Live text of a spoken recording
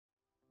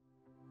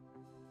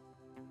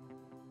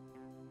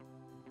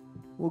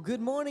Well,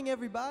 good morning,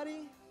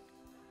 everybody.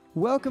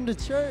 Welcome to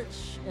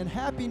church and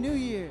Happy New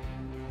Year.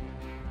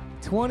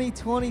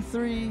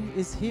 2023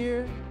 is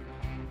here.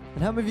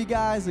 And how many of you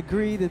guys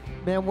agree that,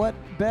 man, what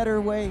better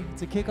way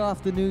to kick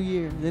off the new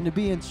year than to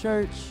be in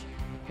church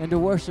and to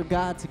worship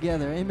God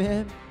together?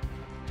 Amen.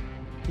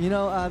 You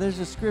know, there's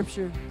a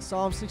scripture,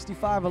 Psalm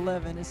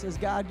 65:11. It says,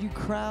 God, you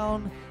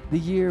crown the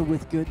year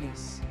with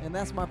goodness. And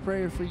that's my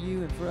prayer for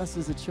you and for us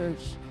as a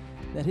church,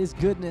 that his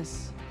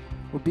goodness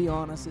will be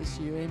on us this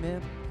year.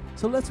 Amen.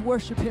 So let's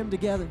worship him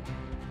together.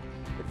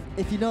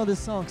 If you know this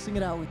song, sing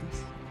it out with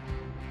us.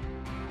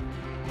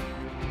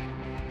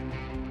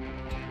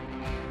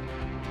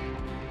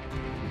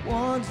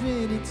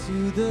 Wandering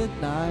into the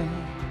night,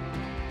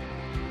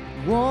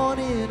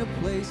 wanting a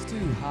place to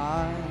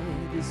hide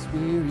this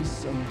weary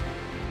soul,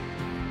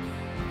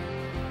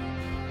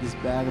 this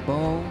bag of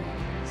bones.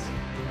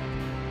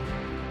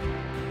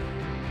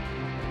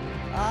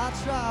 I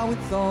try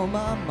with all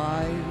my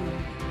might,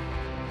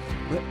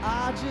 but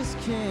I just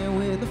can't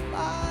win the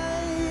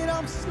fight.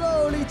 I'm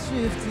slowly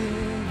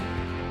drifting,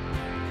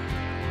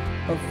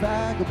 a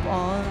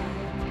vagabond.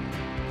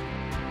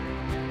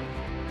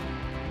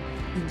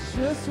 And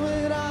just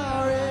when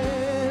I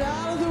ran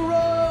out of the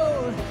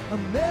road, I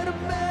met a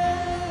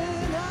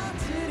man I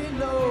didn't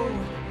know,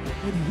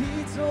 and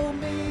he told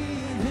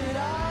me that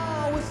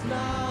I was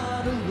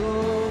not alone.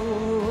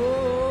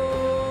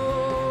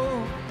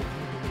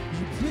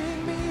 You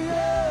picked me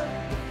up,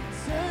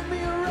 turned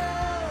me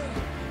around,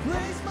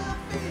 placed my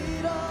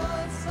feet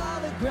on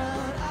solid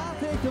ground. I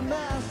thank the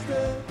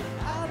Master,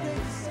 I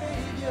thank the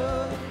Savior.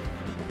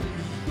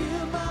 You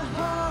healed my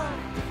heart,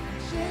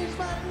 changed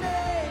my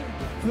name.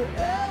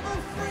 Forever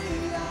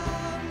free,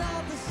 I'm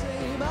not the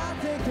same. I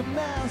thank the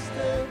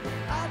Master,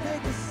 I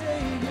thank the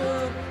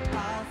Savior,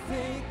 I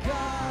thank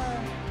God.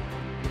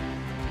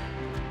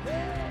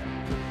 Hey.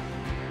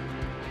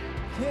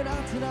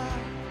 Cannot deny,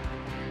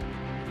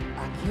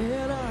 I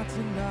cannot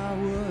deny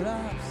what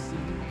I've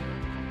seen.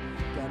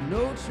 Got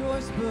no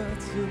choice but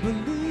to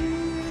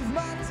believe.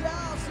 My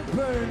doubts are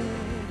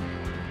burning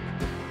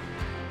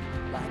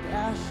like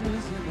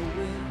ashes in the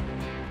wind.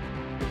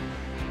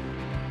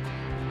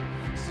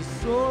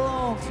 So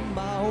long to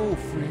my old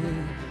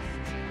friends,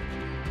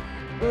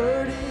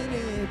 burden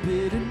and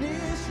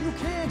bitterness. You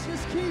can't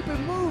just keep it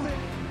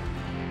moving.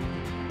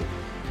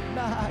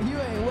 Nah, you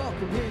ain't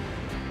welcome here.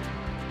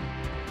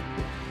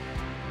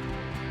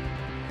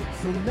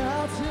 From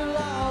now till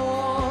I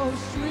walk the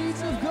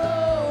streets of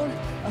gold,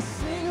 I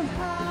sing of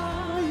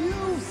how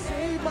you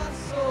saved my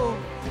soul.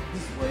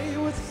 This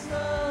wayward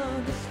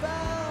son has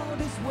found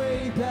his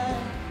way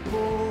back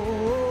home.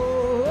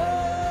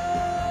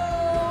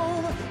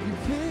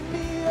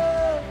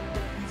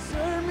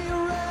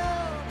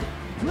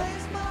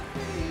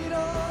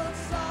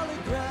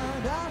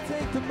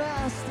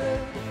 Master,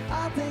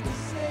 I thank the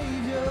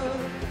Savior.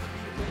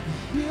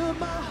 You healed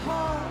my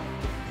heart,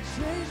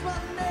 changed my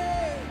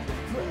name.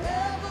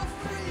 Forever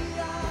free,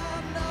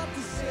 I'm not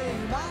the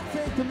same. I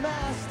thank the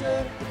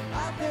Master,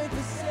 I thank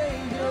the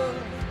Savior,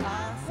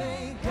 I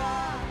thank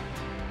God.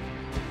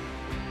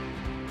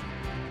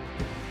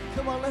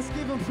 Come on, let's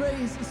give him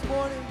praise this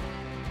morning.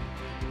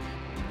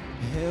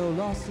 Hell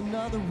lost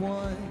another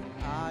one.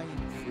 I am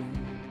free,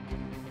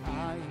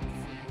 I am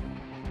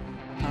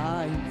free,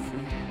 I am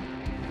free.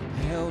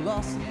 Hell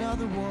lost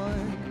another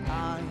one.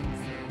 I am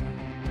free,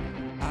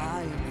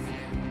 I am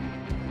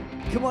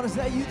free. Come on, is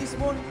that you this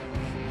morning?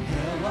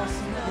 Hell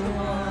lost another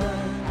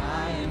one.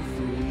 I am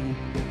free,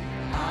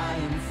 I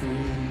am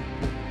free,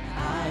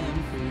 I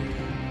am free.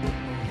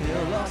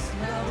 Hell lost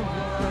another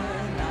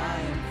one. I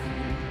am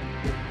free,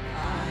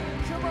 I am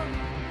free. Come on.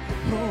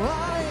 Oh,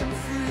 I am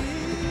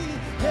free.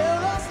 Hell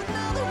lost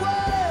another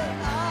one.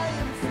 I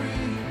am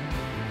free,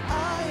 I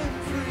am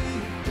free,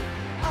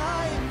 I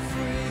am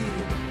free.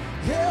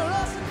 Hell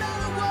lost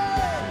another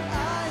one.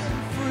 I am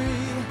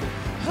free,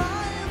 I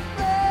am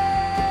free.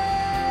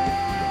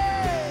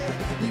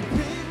 You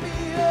picked me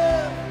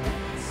up,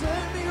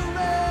 turned me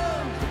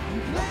around,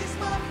 you placed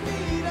my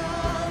feet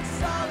on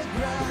solid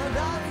ground. I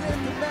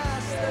thank the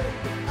Master,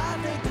 I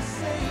thank the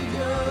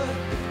Savior,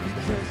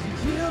 because you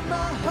healed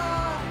my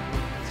heart,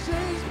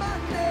 changed my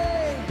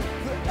name.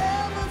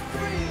 Forever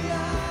free,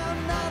 I'm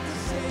not the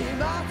same.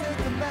 I thank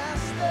the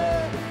Master,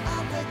 I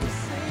thank the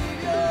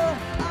Savior,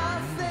 I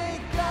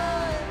thank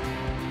God.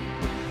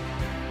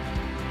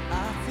 I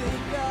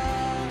thank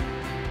God.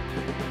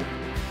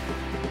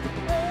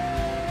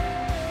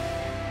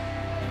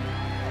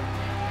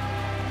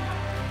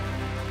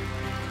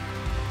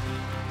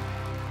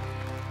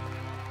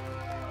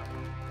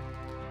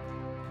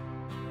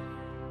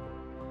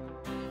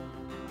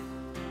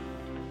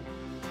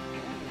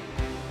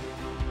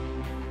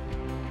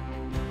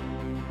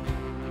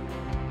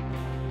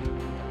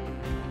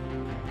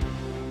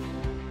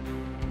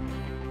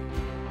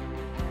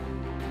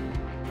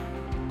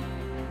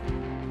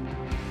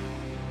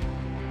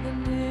 The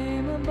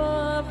name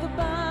above the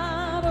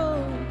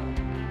battle,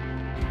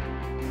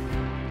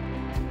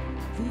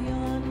 the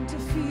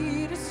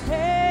undefeated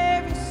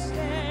Savior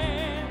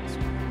stands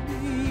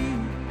with me.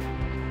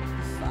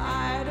 The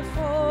fire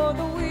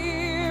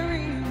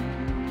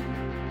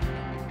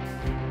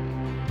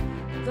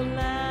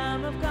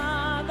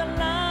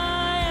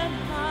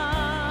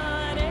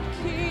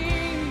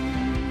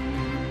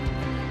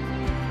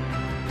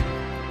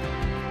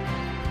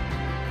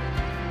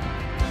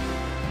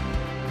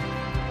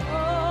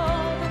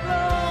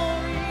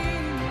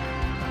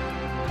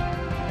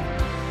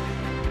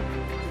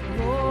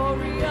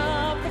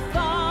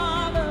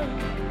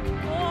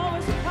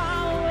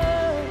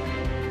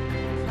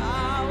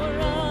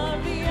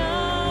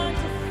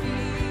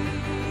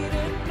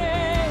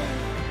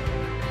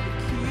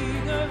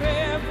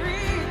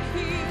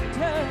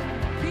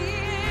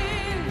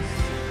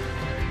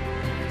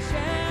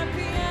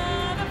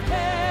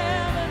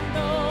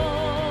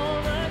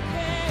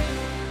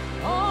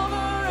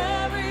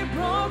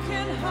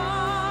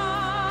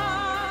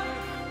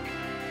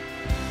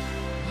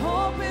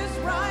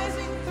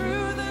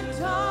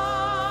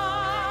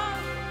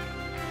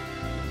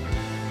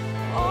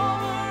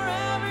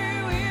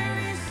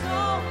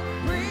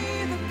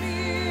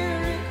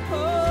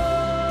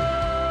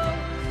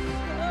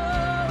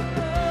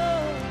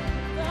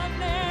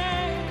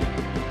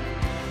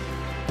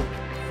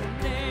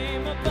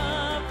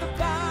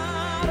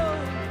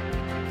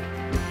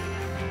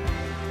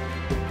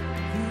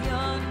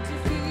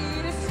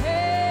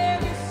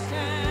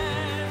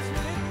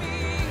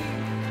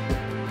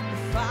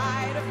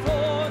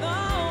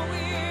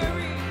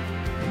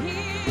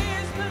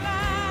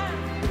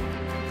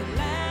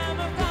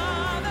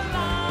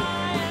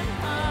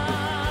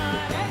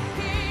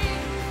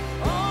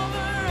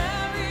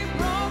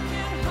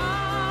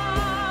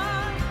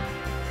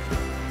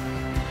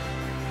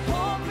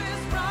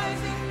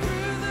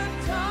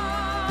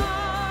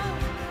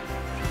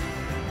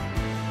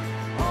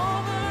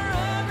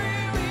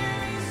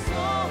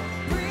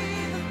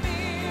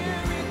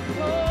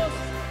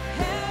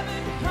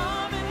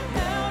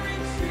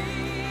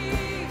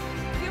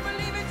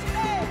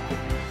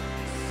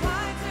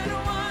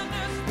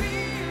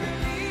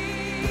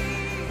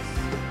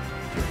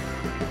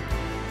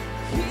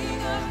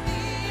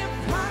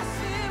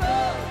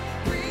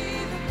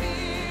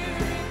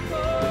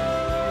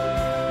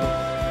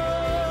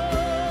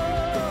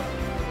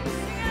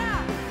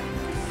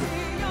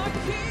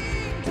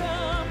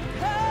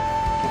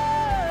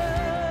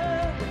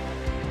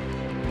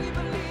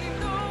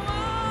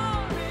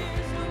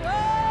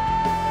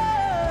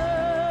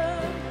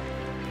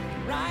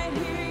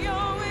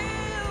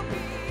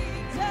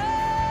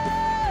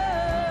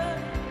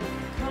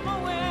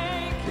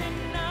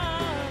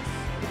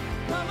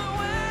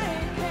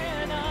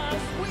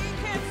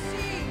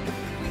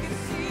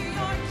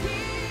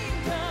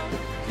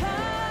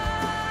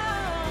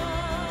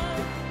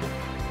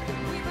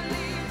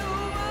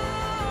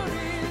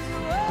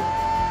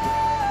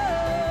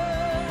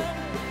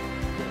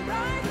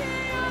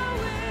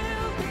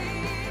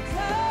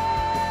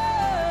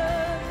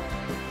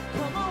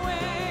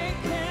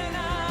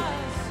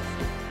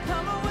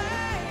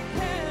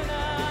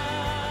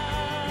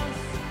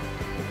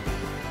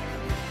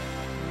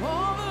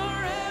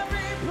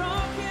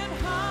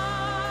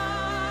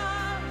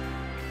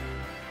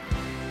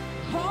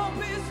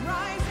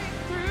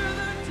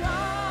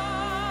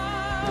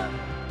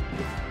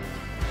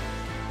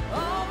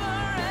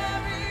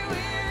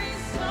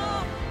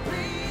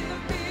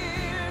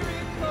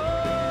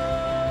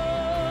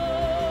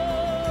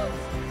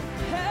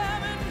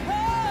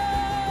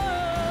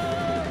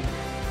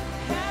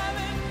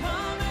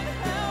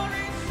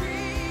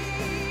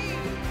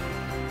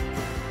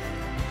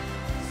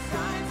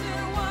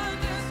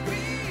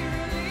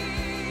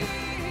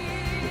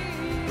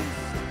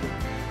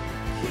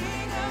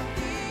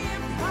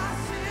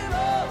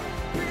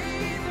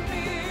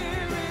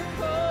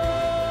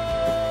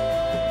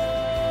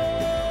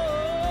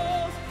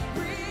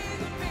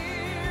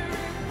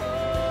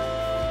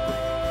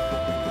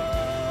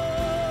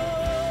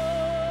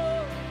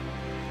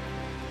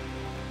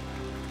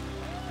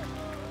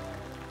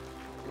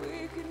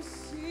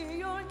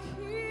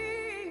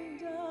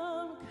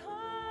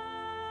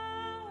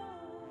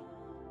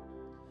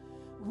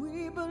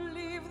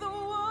believe the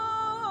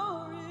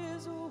war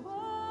is won.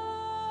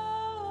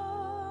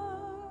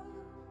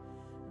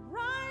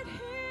 Right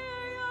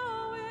here,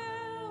 your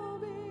will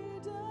be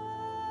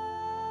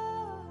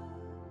done.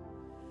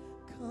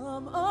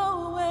 Come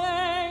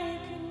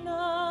awaken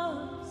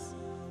us.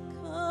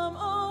 Come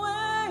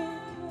awaken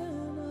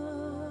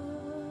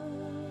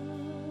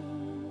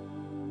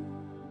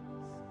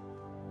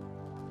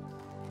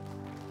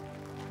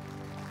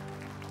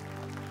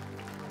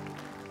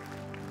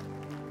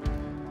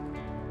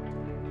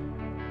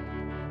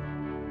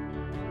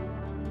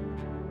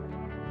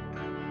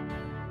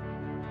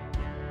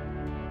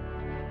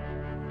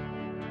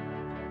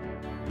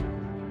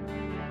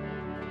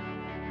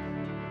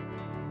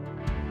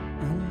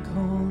I'm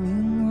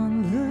calling on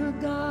the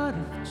God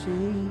of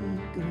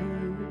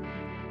Jacob,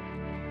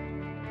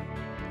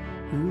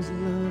 whose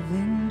love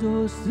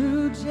endures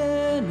through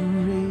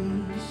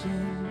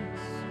generations.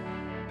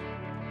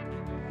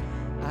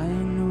 I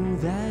know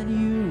that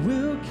you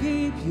will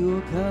keep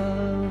your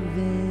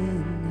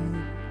covenant.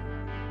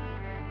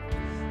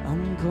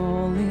 I'm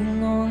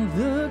calling on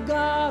the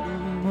God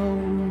of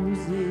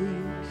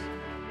Moses,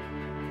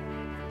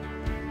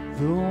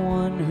 the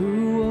one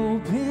who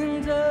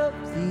opened up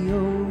the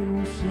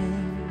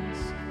oceans.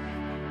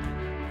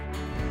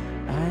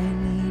 I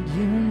need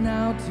you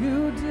now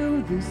to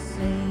do the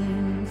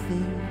same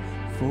thing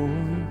for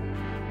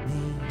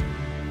me.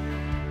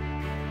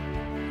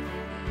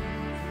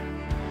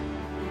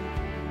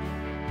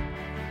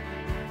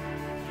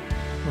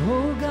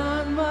 Oh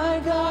God, my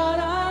God,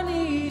 I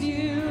need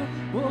you.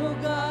 Oh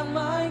God,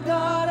 my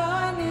God,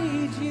 I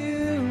need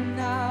you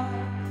now.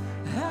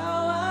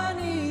 How I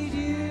need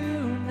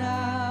you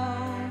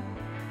now.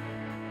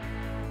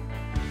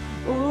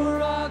 Oh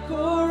rock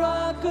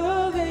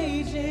of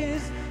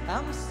ages,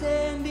 I'm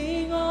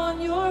standing on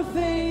your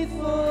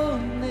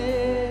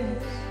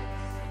faithfulness,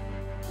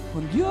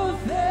 on your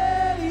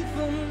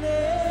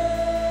faithfulness.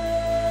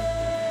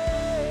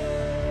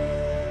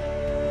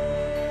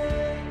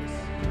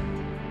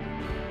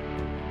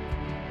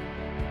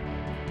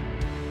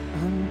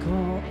 I'm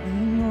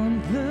calling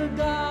on the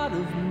God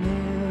of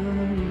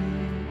Mary,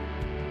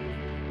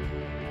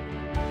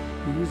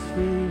 whose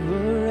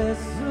favor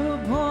rests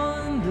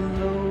upon the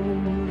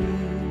lowly.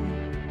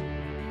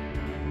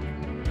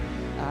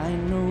 I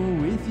know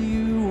with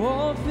you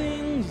all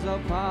things are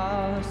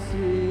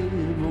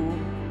possible.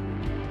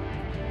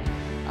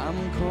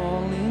 I'm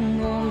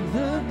calling on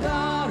the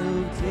God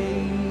of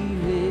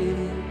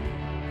David,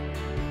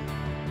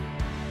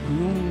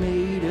 who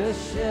made a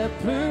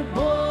shepherd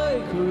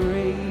boy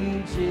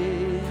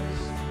courageous.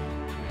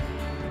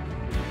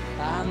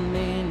 I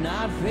may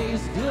not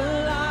face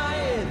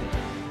Goliath,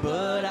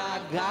 but I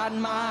got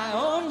my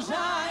own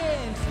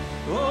giant.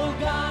 Oh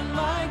God,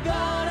 my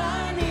God,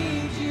 I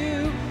need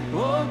you.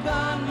 Oh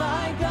God,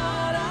 my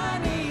God, I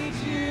need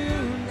you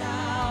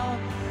now.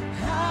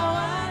 How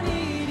I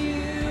need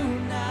you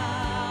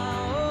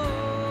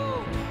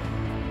now.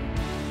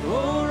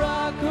 Oh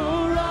rock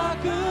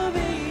of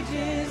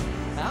ages,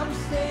 I'm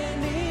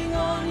standing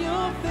on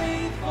your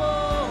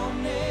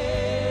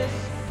faithfulness,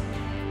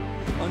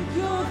 on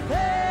your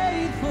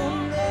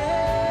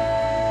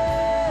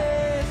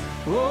faithfulness.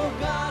 Oh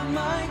God,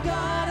 my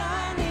God,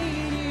 I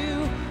need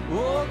you.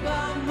 Oh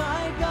God,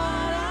 my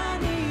God, I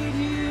need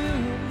you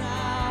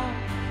now.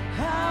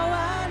 How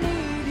I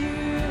need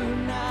you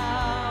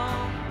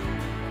now.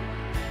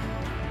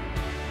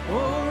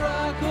 Oh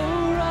rock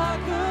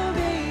of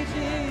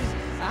ages,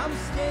 I'm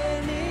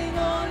standing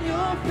on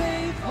your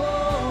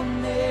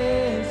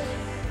faithfulness,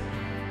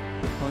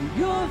 on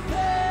your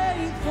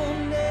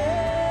faithfulness.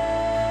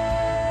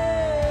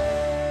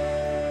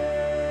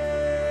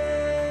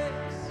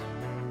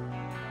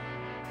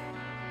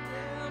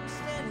 Yeah, I'm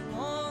standing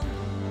on the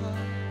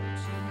rock,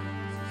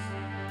 Jesus.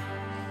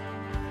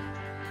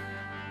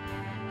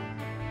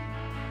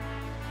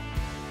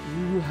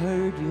 You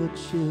heard your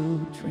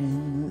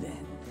children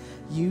then,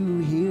 you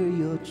hear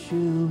your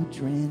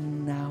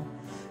children now.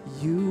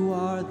 You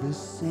are the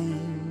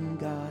same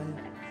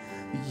God.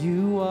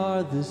 You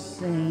are the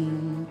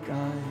same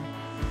God.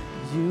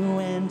 You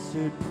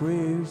answered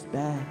prayers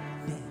back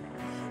then,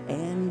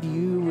 and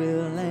you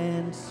will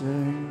answer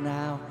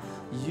now.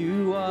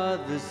 You are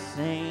the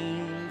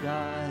same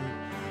God.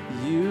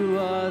 You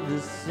are the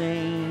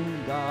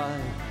same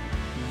God.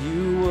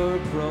 You were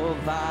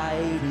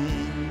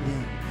providing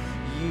then.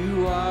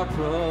 You are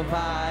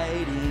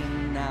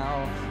providing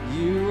now.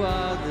 You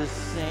are the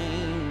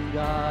same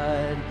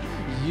God.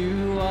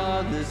 You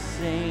are the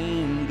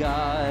same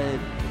God.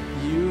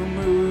 You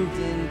moved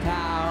in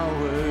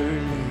power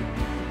then.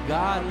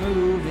 God,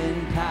 move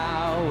in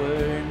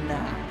power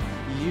now.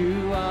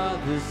 You are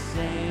the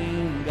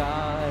same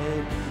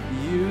God.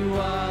 You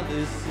are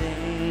the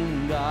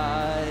same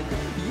God.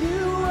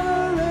 You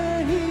are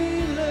a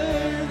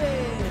healer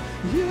then.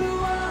 You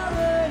are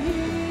a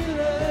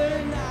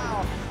healer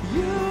now.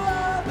 You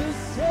are the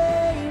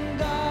same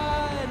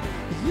God.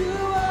 You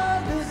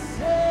are the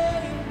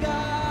same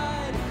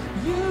God.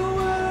 You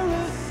were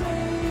a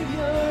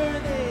savior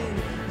then.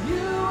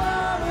 You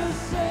are a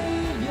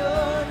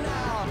savior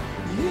now.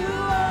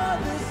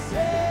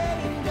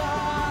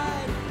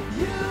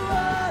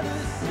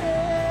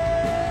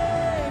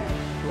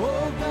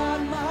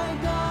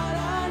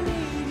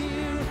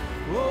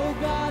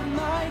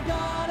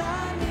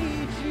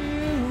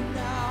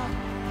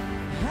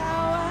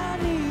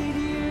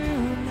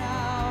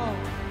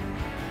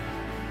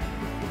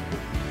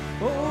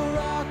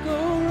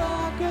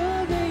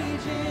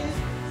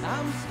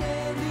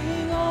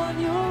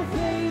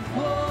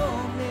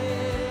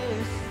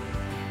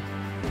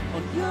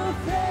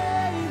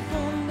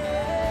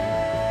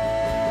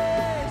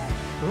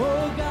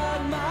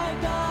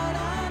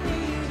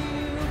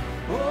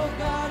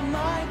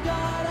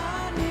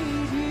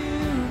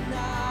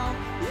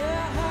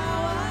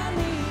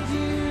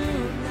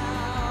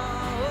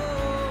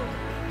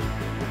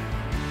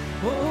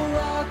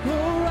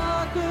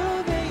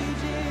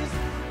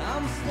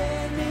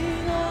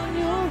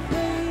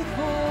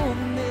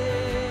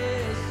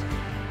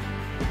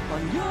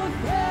 on your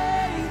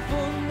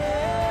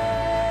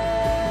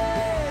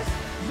faithfulness.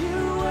 You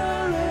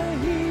were a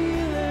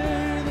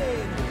healer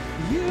then,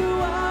 you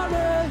are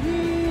a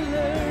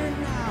healer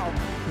now.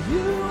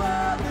 You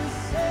are the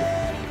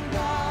same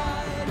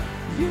God,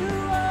 you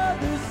are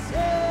the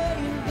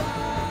same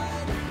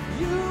God.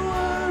 You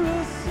were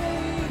a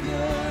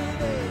Savior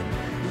then,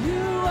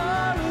 you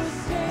are a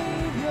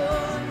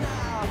Savior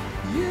now.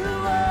 You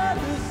are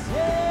the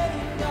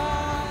same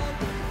God,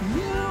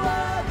 you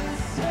are the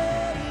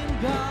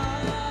same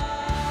God.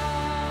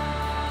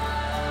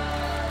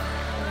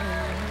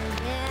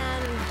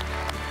 Amen.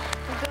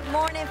 Good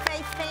morning,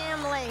 Faith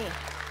family.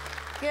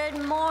 Good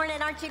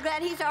morning. Aren't you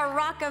glad he's our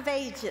rock of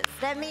ages?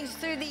 That means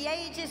through the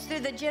ages,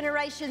 through the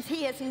generations,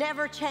 he has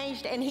never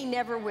changed and he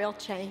never will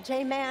change.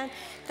 Amen.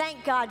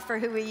 Thank God for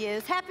who he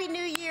is. Happy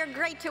New Year.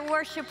 Great to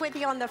worship with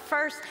you on the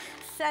first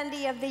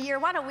Sunday of the year.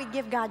 Why don't we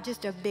give God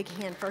just a big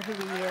hand for who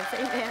he is?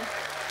 Amen.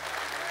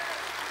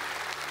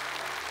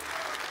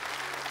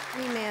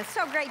 Amen.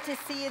 So great to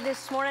see you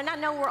this morning. I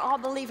know we're all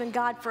believing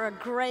God for a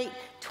great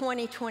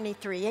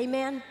 2023.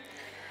 Amen.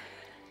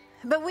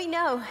 But we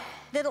know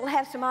that it'll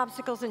have some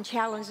obstacles and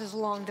challenges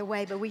along the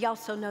way, but we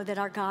also know that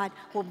our God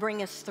will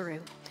bring us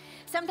through.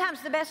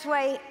 Sometimes the best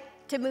way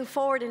to move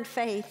forward in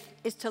faith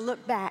is to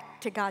look back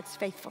to God's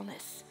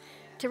faithfulness,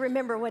 to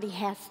remember what he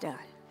has done.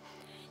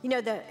 You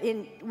know,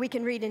 we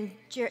can read in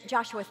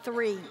Joshua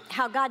 3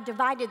 how God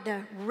divided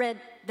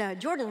the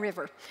Jordan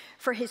River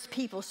for his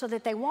people so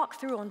that they walked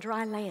through on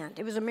dry land.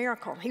 It was a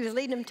miracle. He was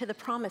leading them to the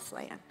promised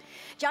land.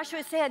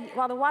 Joshua said,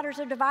 while the waters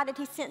are divided,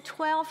 he sent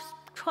 12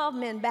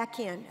 men back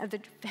in, of the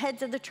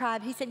heads of the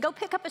tribe. He said, go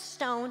pick up a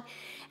stone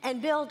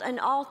and build an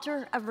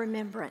altar of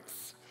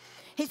remembrance.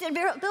 He said,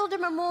 build a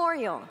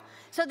memorial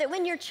so that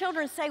when your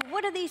children say,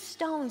 what do these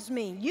stones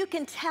mean? You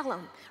can tell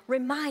them,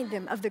 remind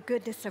them of the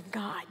goodness of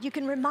God. You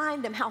can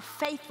remind them how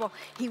faithful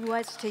he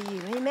was to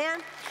you. Amen?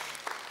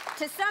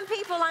 To some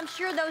people, I'm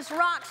sure those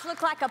rocks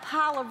look like a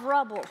pile of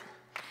rubble,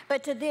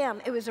 but to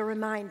them, it was a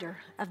reminder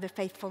of the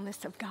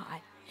faithfulness of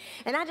God.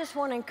 And I just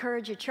want to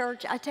encourage you,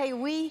 church. I tell you,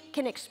 we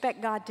can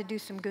expect God to do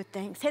some good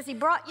things. Has he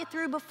brought you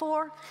through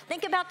before?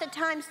 Think about the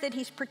times that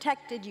he's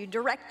protected you,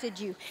 directed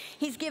you.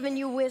 He's given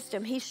you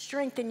wisdom. He's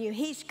strengthened you.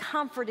 He's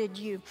comforted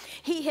you.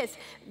 He has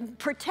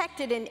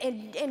protected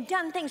and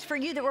done things for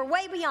you that were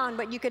way beyond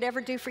what you could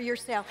ever do for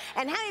yourself.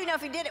 And how do you know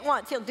if he did it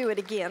once, he'll do it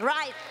again,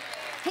 right?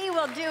 He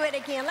will do it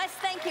again. Let's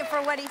thank him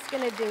for what he's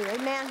going to do.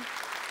 Amen.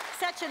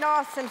 Such an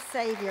awesome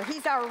Savior.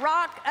 He's our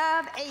rock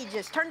of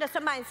ages. Turn to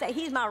somebody and say,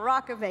 he's my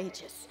rock of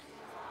ages.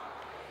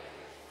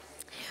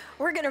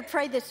 We're going to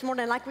pray this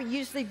morning like we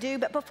usually do,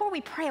 but before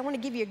we pray, I want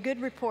to give you a good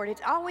report.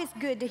 It's always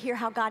good to hear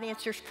how God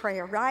answers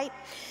prayer, right?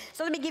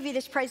 So let me give you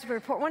this praise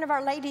report. One of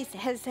our ladies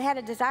has had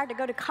a desire to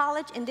go to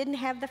college and didn't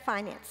have the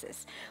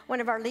finances. One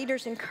of our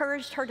leaders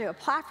encouraged her to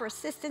apply for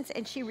assistance,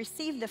 and she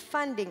received the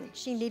funding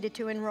she needed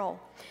to enroll.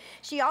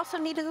 She also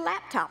needed a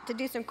laptop to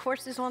do some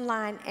courses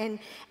online, and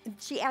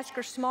she asked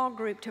her small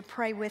group to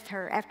pray with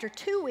her. After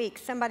 2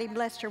 weeks, somebody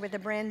blessed her with a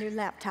brand new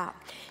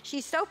laptop.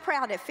 She's so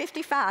proud at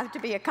 55 to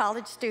be a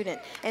college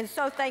student and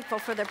so thankful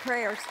for the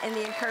prayers and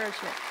the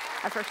encouragement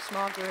of her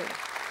small group.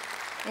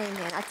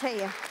 Amen. I tell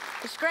you,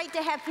 it's great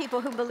to have people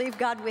who believe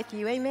God with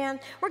you. Amen.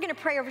 We're going to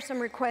pray over some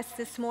requests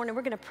this morning.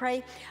 We're going to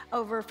pray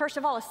over, first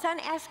of all, a son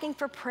asking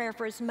for prayer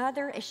for his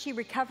mother as she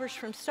recovers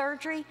from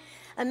surgery,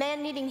 a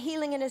man needing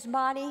healing in his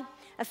body,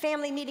 a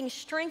family needing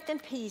strength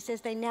and peace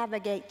as they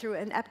navigate through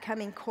an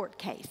upcoming court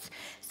case.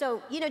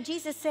 So, you know,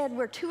 Jesus said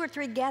where 2 or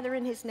 3 gather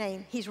in his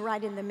name, he's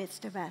right in the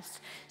midst of us.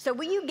 So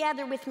will you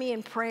gather with me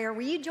in prayer?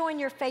 Will you join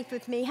your faith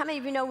with me? How many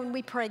of you know when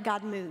we pray,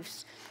 God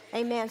moves?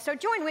 Amen. So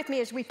join with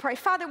me as we pray.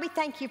 Father, we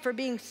thank you for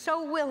being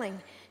so willing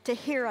to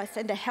hear us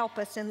and to help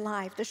us in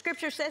life. The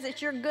scripture says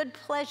it's your good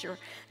pleasure,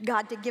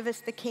 God, to give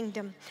us the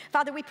kingdom.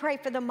 Father, we pray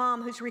for the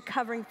mom who's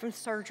recovering from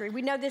surgery.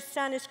 We know this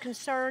son is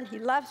concerned. He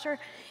loves her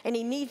and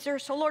he needs her.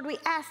 So Lord, we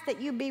ask that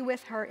you be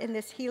with her in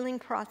this healing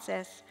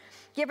process.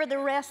 Give her the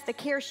rest, the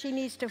care she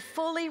needs to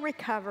fully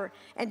recover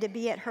and to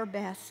be at her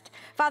best.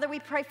 Father, we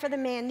pray for the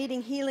man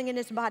needing healing in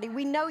his body.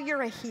 We know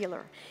you're a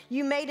healer.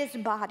 You made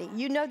his body.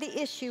 You know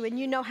the issue, and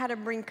you know how to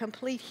bring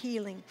complete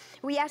healing.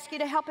 We ask you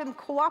to help him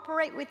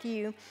cooperate with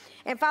you.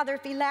 And Father,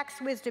 if he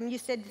lacks wisdom, you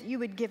said you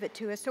would give it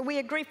to us. So we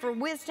agree for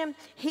wisdom,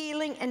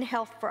 healing, and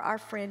health for our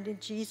friend in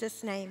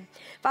Jesus' name.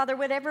 Father,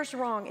 whatever's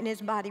wrong in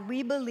his body,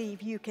 we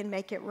believe you can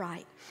make it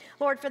right.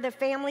 Lord, for the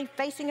family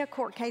facing a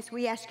court case,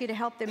 we ask you to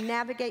help them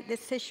navigate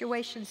this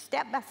situation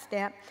step by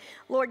step.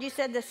 Lord, you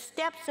said the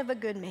steps of a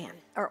good man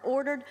are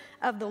ordered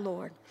of the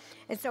Lord.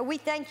 And so we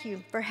thank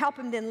you for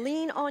helping them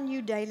lean on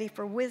you daily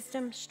for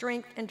wisdom,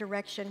 strength, and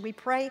direction. We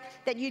pray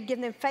that you'd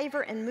give them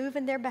favor and move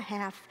in their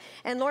behalf.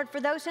 And Lord,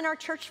 for those in our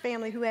church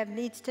family who have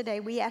needs today,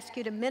 we ask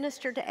you to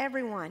minister to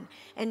everyone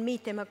and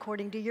meet them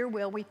according to your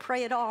will. We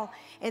pray it all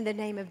in the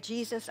name of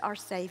Jesus, our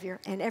Savior.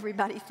 And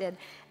everybody said,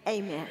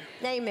 amen.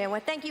 Amen.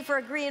 Well, thank you for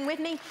agreeing with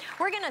me.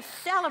 We're going to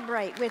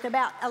celebrate with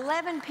about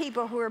 11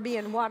 people who are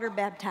being water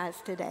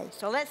baptized today.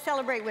 So let's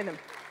celebrate with them.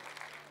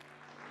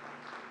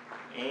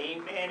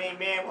 Amen,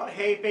 amen. Well,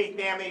 hey, Faith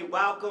family,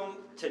 welcome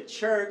to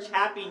church.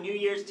 Happy New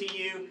Year's to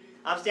you.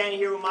 I'm standing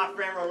here with my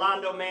friend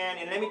Rolando, man,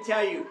 and let me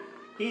tell you,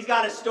 he's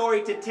got a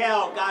story to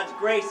tell of God's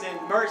grace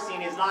and mercy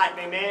in his life,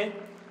 amen?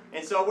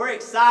 And so we're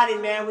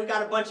excited, man. We've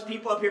got a bunch of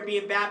people up here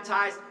being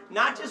baptized,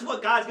 not just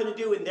what God's going to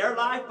do in their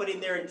life, but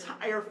in their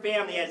entire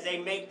family as they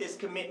make this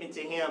commitment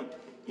to him.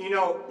 You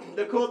know,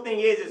 the cool thing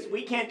is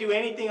we can't do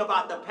anything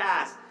about the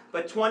past,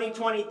 but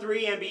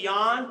 2023 and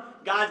beyond,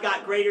 God's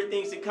got greater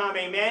things to come,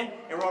 amen?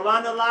 In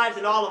Rolando's lives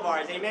and all of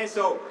ours, amen?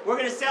 So we're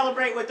going to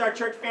celebrate with our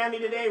church family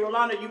today.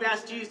 Rolando, you've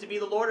asked Jesus to be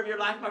the Lord of your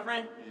life, my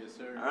friend? Yes,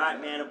 sir. All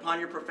right, man. Upon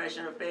your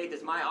profession of faith,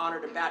 it's my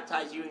honor to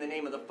baptize you in the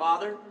name of the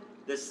Father,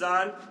 the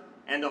Son,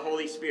 and the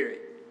Holy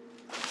Spirit.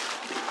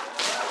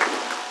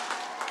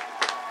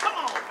 Come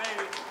on,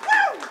 baby.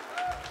 Woo!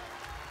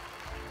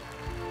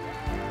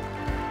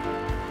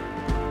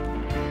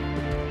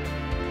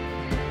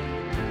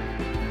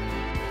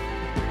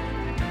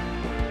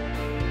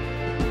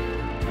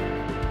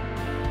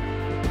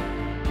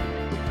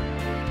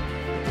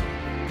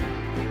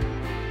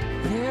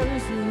 There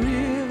is a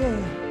river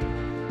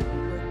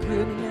where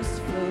goodness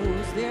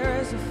flows. There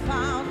is a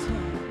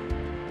fountain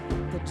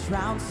that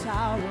drowns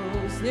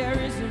sorrows. There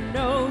is an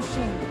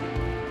ocean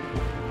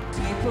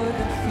deeper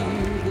than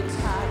fear. The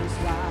tide is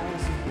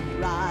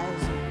rising,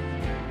 rising.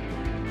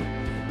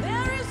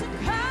 There is a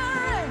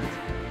current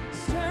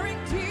stirring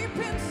deep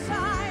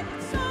inside.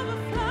 It's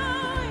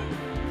overflowing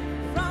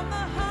from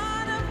the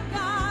heart of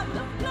God,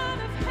 the blood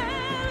of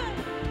heaven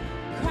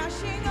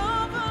crashing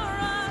over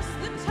us.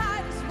 The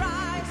tide is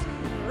rising,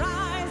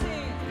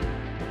 rising,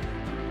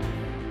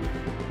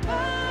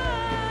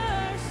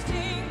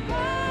 bursting,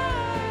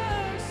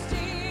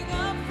 bursting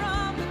up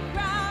from the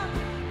ground.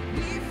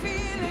 We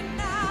feel it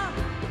now,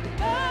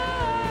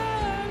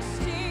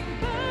 bursting,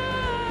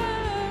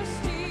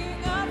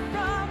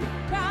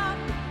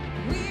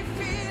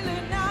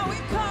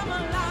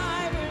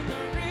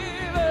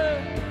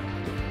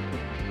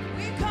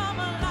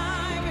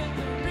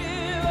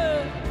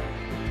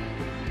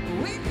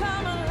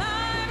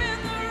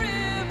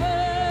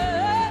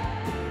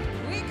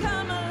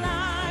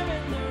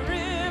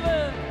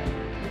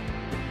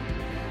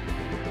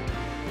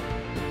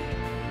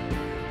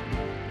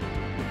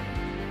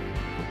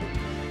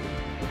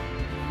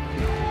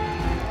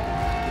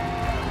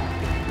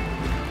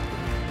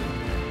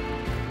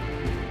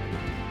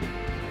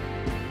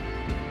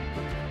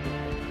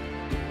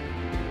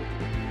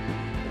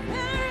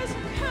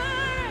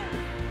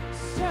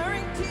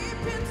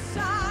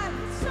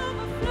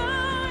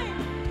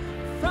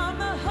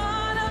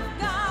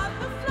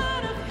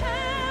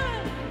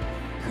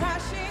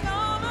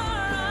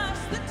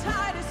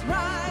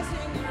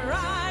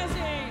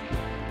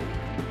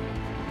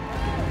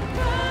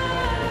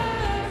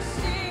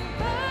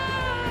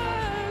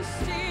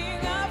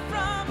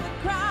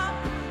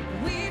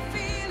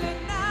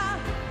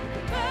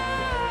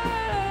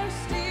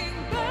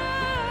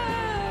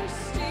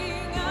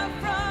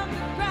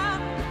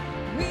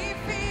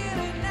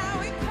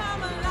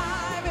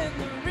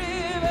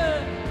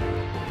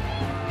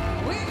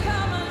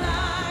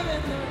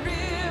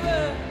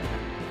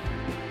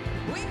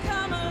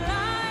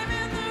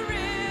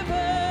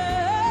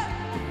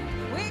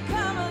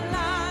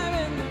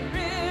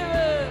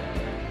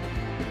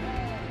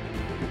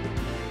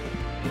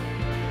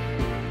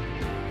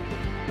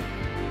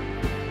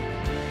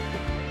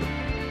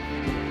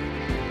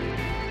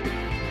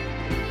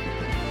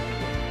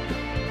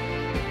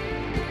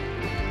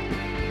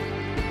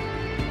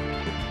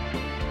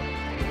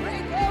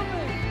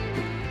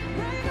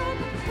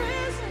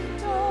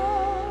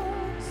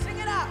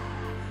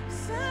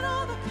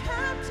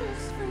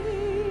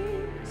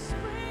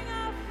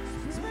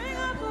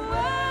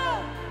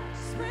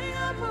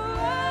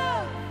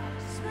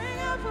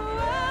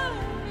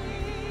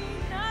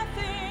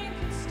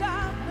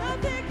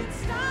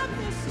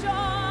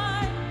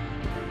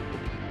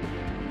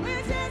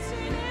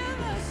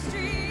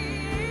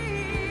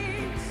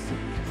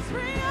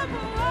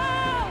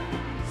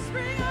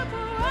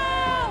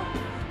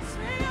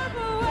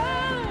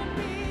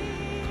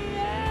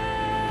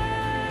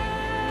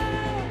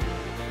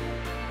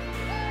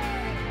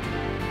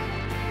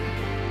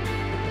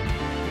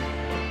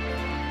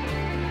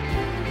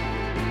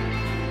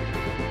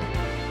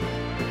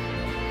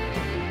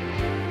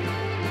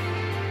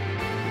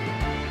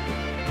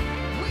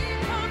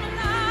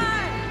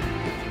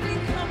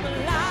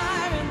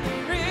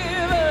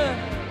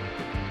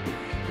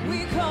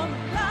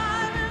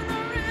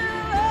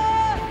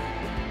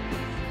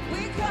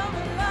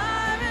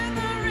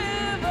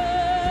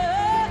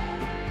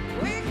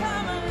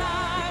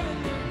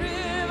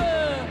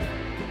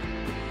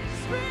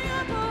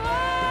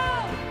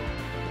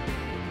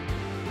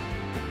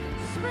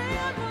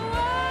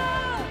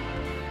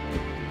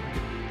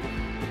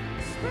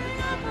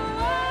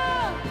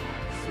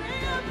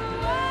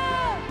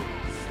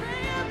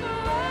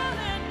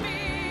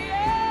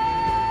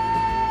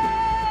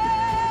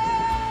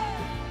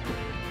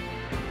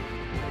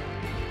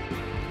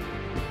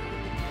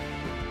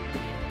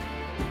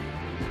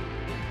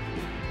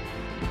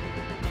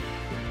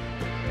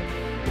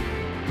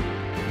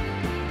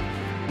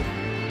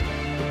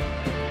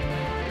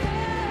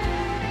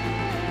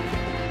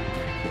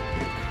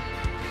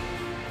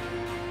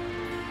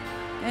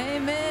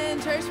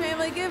 church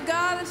family. Give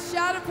God a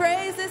shout of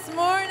praise this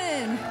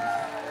morning.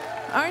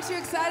 Aren't you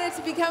excited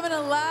to be coming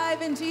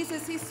alive in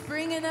Jesus? He's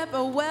springing up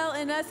a well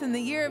in us in the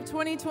year of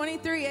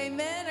 2023.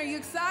 Amen. Are you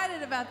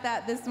excited about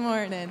that this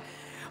morning?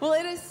 Well,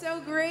 it is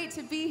so great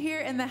to be here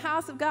in the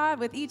house of God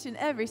with each and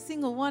every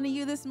single one of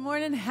you this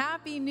morning.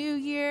 Happy New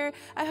Year.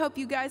 I hope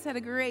you guys had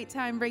a great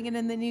time bringing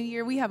in the new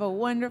year. We have a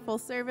wonderful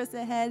service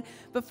ahead.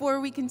 Before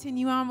we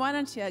continue on, why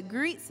don't you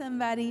greet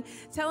somebody,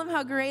 tell them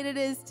how great it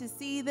is to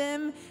see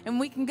them, and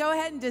we can go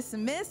ahead and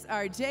dismiss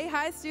our J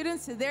High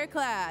students to their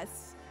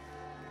class.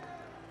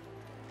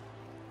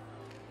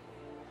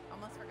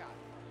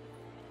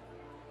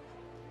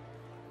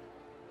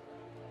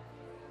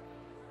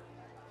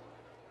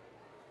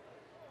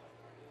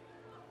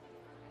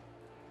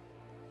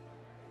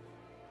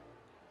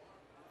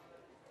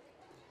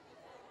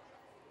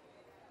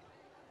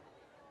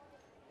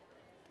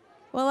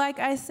 Well, like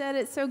I said,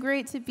 it's so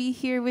great to be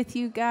here with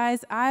you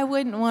guys. I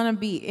wouldn't want to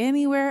be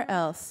anywhere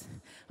else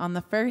on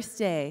the first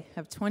day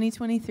of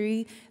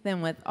 2023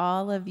 than with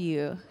all of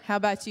you. How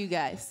about you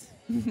guys?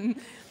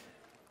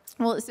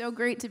 Well, it's so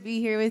great to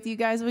be here with you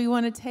guys. We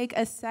want to take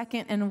a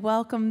second and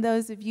welcome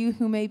those of you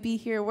who may be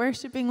here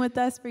worshiping with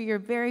us for your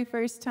very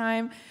first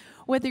time.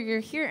 Whether you're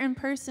here in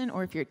person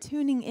or if you're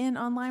tuning in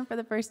online for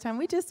the first time,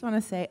 we just want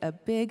to say a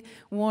big,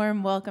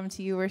 warm welcome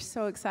to you. We're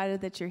so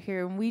excited that you're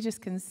here, and we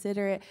just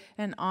consider it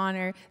an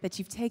honor that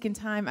you've taken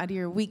time out of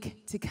your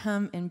week to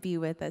come and be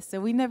with us. So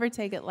we never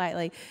take it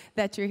lightly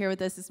that you're here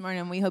with us this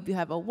morning, and we hope you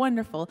have a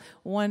wonderful,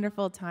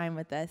 wonderful time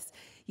with us.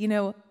 You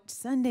know,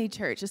 Sunday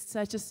church is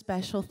such a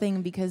special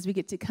thing because we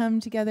get to come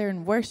together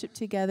and worship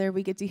together.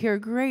 We get to hear a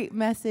great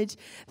message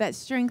that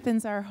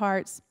strengthens our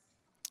hearts.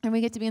 And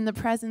we get to be in the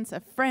presence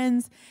of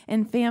friends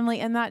and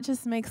family, and that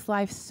just makes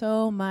life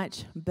so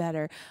much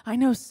better. I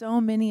know so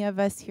many of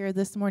us here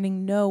this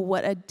morning know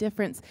what a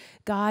difference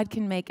God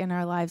can make in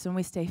our lives when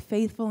we stay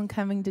faithful in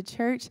coming to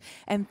church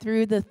and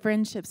through the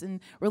friendships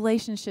and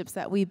relationships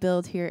that we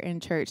build here in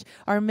church.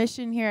 Our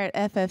mission here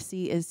at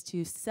FFC is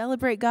to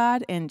celebrate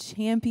God and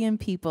champion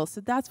people.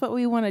 So that's what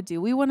we want to do.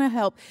 We want to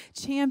help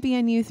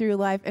champion you through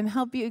life and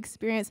help you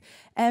experience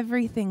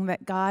everything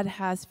that God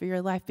has for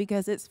your life,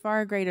 because it's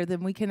far greater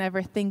than we can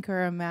ever think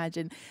or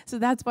imagine. So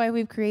that's why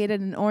we've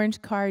created an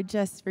orange card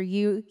just for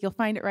you. You'll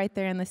find it right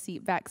there in the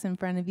seat backs in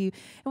front of you.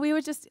 And we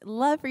would just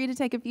love for you to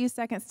take a few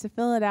seconds to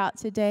fill it out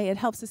today. It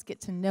helps us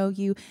get to know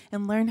you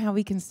and learn how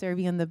we can serve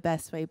you in the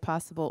best way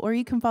possible. Or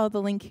you can follow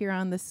the link here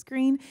on the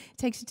screen. It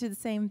takes you to the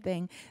same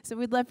thing. So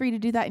we'd love for you to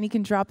do that, and you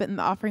can drop it in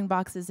the offering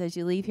boxes as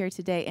you leave here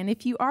today. And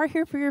if you are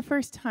here for your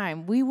first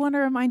time, we want to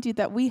remind you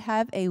that we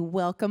have a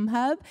welcome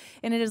hub,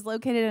 and it is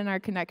located in our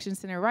Connection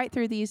Center right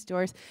through these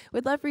doors.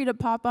 We'd love for you to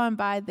pop on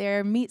by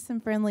there, meet some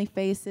friendly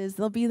faces.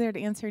 They'll be there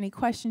to answer any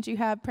questions you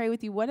have, pray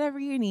with you, whatever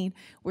you need.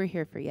 We're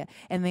here for you.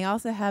 And they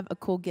also have a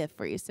cool gift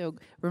for you. So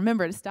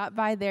remember to stop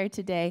by there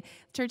today.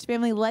 Church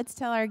family, let's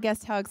tell our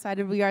guests how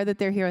excited we are that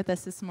they're here with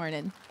us this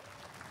morning.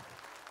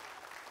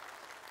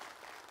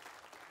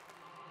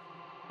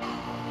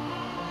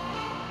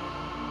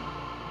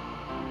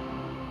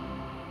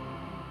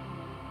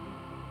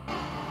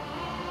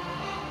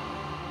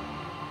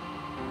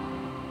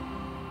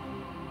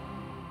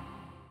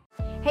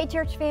 Hey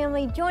church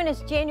family, join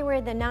us January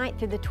the 9th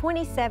through the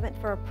 27th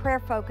for a prayer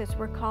focus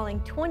we're calling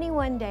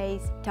 21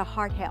 Days to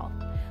Heart Health.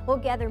 We'll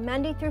gather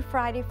Monday through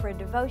Friday for a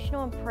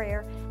devotional and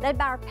prayer led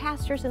by our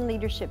pastors and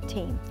leadership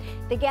team.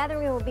 The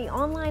gathering will be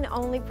online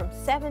only from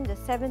 7 to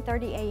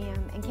 7:30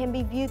 a.m. and can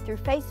be viewed through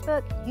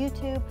Facebook,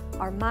 YouTube,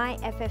 or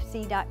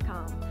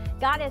myffc.com.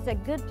 God has a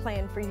good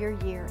plan for your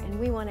year, and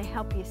we want to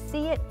help you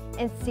see it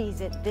and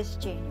seize it this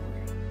January.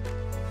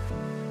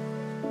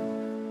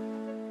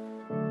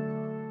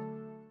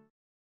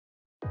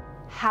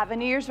 Have a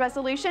New Year's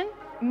resolution?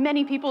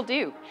 Many people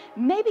do.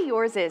 Maybe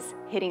yours is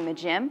hitting the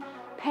gym,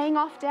 paying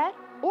off debt,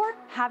 or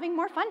having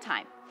more fun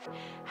time.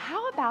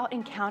 How about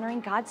encountering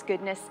God's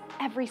goodness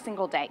every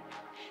single day?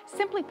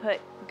 Simply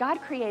put,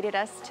 God created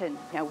us to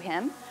know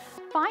Him,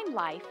 find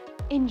life,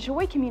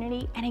 enjoy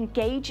community, and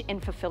engage in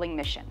fulfilling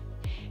mission.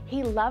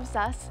 He loves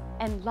us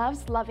and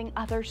loves loving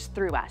others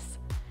through us.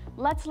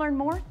 Let's learn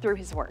more through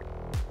His Word.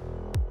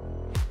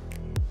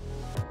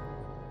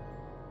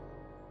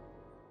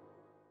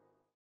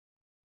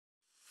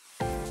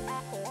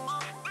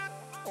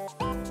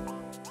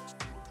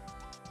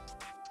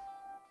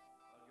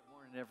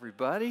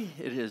 Everybody,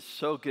 it is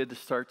so good to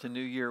start the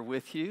new year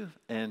with you.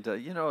 And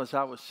you know, as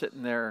I was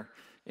sitting there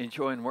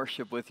enjoying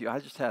worship with you, I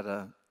just had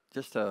a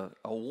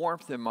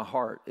warmth in my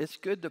heart. It's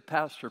good to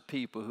pastor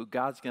people who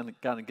God's going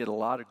to get a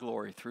lot of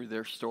glory through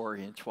their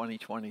story in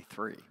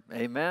 2023.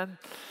 Amen.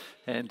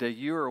 And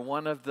you are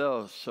one of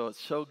those. So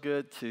it's so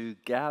good to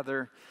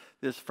gather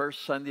this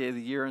first Sunday of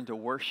the year and to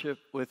worship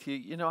with you.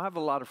 You know, I have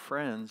a lot of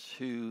friends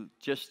who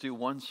just do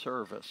one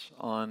service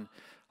on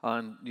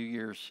New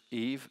Year's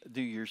Eve,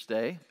 New Year's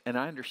Day, and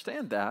I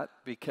understand that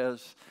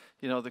because,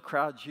 You know, the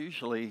crowd's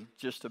usually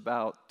just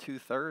about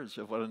 2/3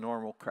 of what a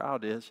normal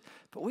crowd is,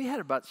 but we had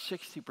about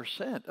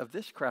 60% of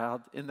this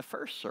crowd in the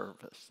first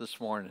service this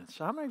morning.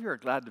 So how many of you are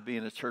glad to be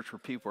in a church where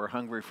people are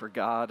hungry for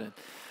God and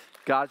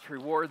God's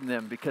rewarding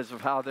them because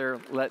of how they're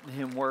letting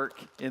Him work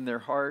in their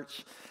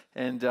hearts?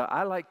 And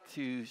I like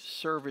to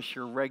service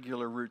your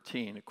regular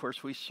routine. Of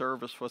course, we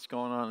service what's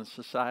going on in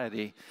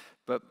society,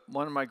 but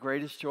one of my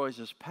greatest joys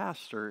as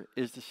pastor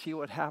is to see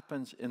what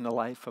happens in the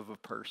life of a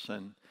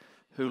person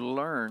who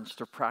learns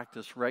to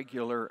practice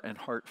regular and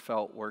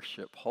heartfelt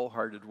worship,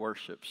 wholehearted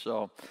worship.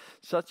 So,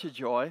 such a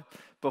joy.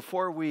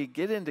 Before we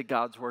get into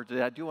God's Word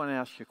today, I do want to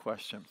ask you a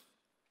question.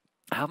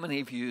 How many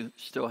of you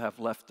still have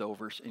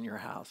leftovers in your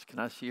house? Can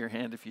I see your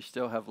hand if you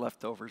still have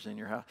leftovers in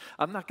your house?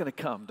 I'm not going to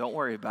come. Don't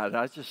worry about it.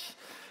 I just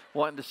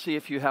wanted to see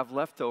if you have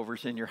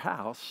leftovers in your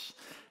house.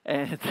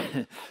 And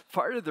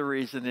part of the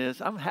reason is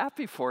I'm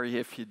happy for you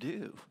if you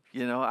do.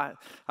 You know,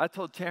 I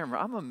told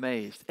Tamara, I'm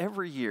amazed.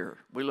 Every year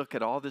we look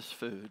at all this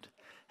food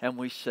and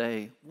we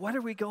say, what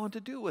are we going to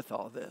do with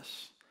all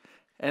this?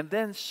 And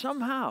then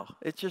somehow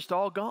it's just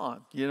all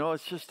gone. You know,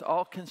 it's just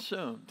all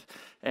consumed.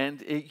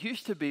 And it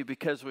used to be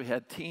because we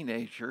had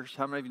teenagers.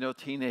 How many of you know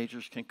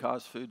teenagers can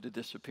cause food to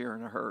disappear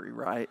in a hurry,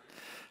 right?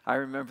 I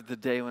remember the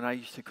day when I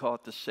used to call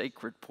it the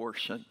sacred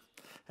portion.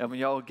 And when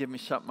y'all would give me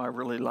something I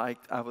really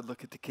liked, I would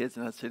look at the kids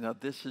and I'd say, now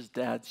this is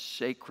Dad's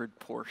sacred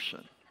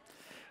portion.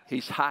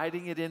 He's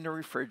hiding it in the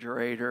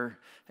refrigerator,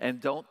 and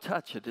don't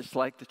touch it. It's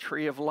like the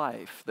tree of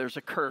life. There's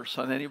a curse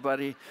on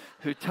anybody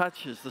who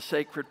touches the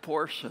sacred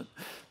portion.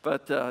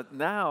 But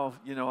now,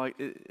 you know,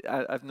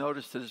 I've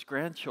noticed that as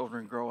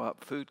grandchildren grow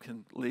up, food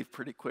can leave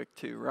pretty quick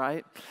too,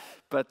 right?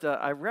 But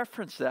I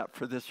reference that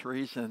for this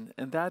reason,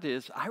 and that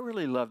is I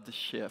really love the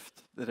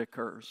shift that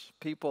occurs.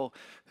 People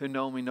who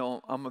know me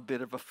know I'm a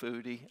bit of a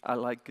foodie. I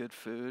like good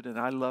food, and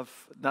I love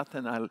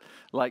nothing I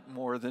like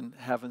more than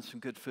having some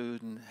good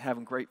food and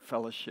having great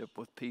fellowship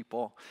with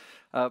people.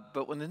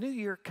 But when the new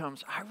year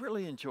comes, I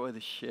really enjoy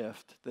the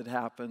shift that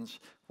happens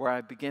where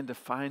I begin to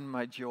find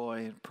my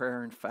joy in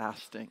prayer and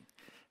fasting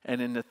and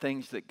in the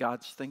things that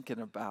God's thinking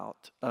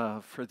about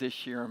for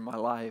this year in my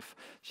life.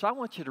 So I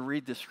want you to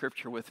read this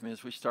scripture with me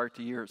as we start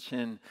the year. It's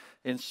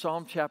in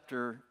Psalm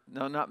chapter,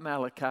 no, not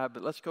Malachi,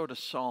 but let's go to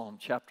Psalm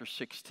chapter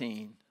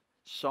 16.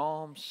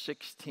 Psalm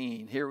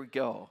 16, here we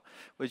go.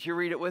 Would you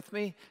read it with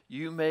me?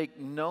 You make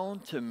known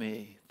to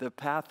me the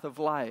path of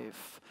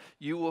life.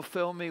 You will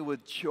fill me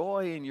with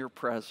joy in your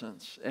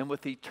presence and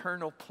with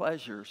eternal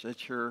pleasures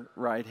at your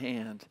right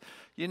hand.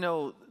 You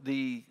know,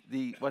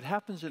 what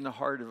happens in the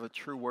heart of a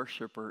true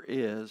worshiper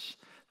is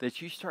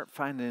that you start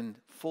finding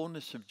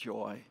fullness of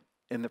joy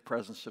in the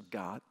presence of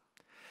God.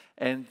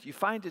 And you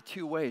find it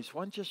two ways.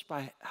 One, just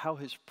by how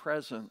His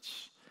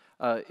presence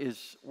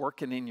is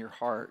working in your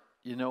heart.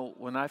 You know,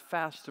 when I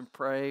fast and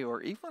pray,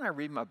 or even when I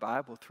read my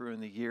Bible through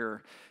in the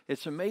year,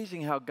 it's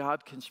amazing how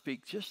God can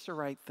speak just the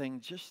right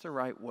thing, just the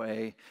right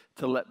way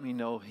to let me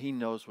know He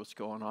knows what's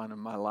going on in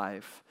my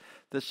life.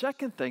 The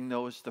second thing,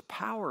 though, is the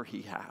power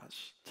He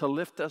has to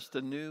lift us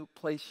to new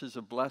places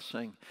of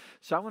blessing.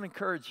 So I want to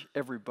encourage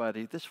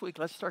everybody this week,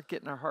 let's start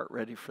getting our heart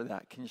ready for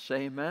that. Can you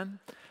say amen?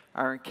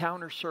 Our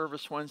encounter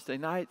service Wednesday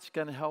night is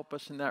going to help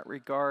us in that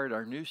regard.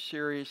 Our new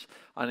series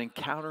on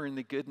encountering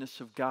the goodness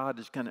of God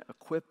is going to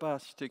equip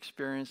us to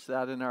experience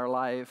that in our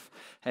life.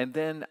 And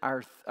then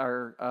our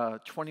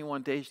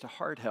 21 Days to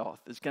Heart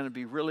Health is going to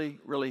be really,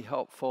 really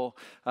helpful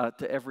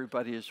to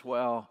everybody as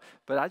well.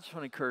 But I just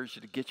want to encourage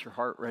you to get your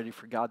heart ready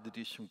for God to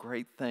do some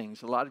great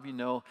things. A lot of you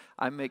know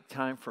I make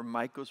time for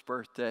Michael's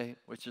birthday,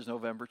 which is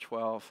November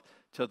 12th,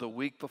 till the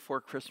week before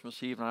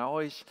Christmas Eve. And I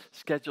always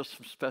schedule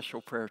some special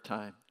prayer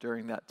time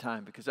during that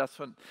time, because that's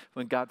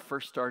when God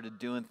first started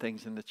doing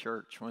things in the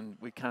church, when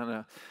we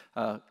kind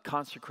of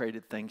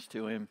consecrated things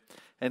to Him.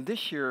 And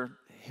this year,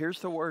 here's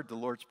the word the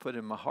Lord's put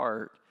in my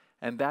heart,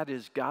 and that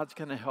is God's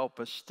going to help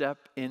us step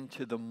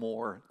into the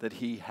more that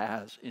He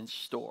has in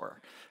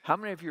store. How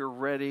many of you are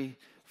ready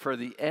for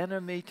the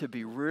enemy to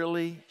be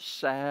really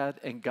sad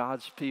and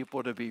God's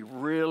people to be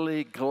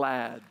really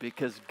glad,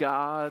 because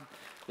God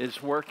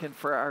is working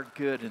for our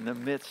good in the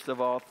midst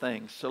of all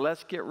things? So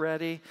let's get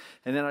ready.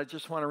 And then I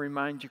just want to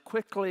remind you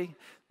quickly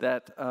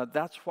that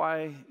that's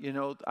why, you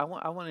know, I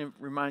want to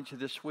remind you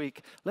this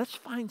week, let's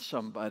find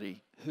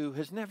somebody who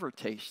has never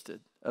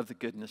tasted of the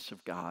goodness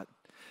of God.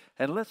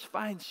 And let's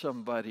find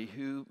somebody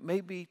who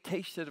maybe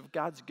tasted of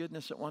God's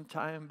goodness at one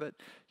time, but,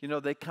 you know,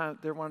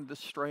 they're one of the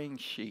straying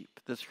sheep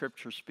that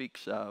Scripture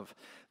speaks of.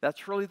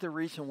 That's really the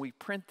reason we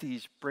print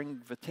these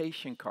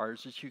invitation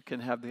cards that you can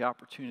have the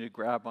opportunity to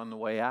grab on the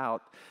way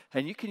out.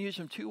 And you can use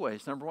them two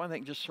ways. Number one, they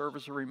can just serve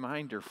as a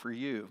reminder for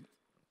you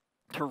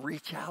to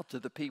reach out to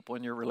the people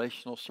in your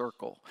relational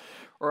circle.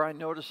 Or I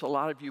notice a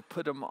lot of you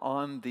put them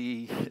on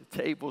the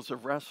tables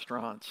of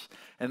restaurants,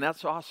 and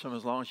that's awesome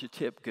as long as you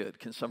tip good.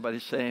 Can somebody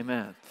say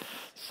amen?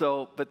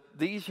 So, but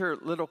these are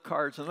little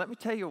cards, and let me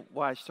tell you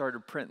why I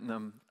started printing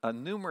them.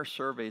 Numerous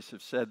surveys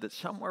have said that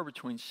somewhere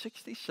between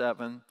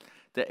 67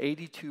 to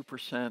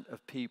 82%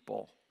 of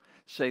people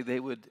say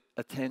they would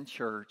attend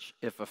church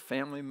if a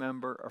family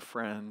member, a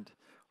friend,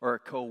 or a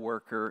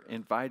coworker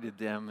invited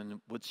them and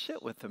would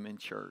sit with them in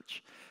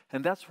church.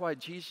 And that's why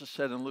Jesus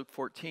said in Luke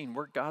 14,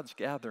 we're God's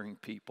gathering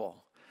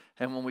people.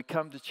 And when we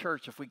come to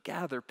church, if we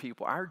gather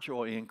people, our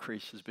joy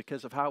increases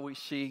because of how we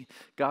see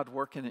God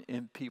working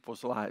in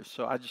people's lives.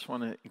 So I just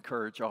want to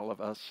encourage all of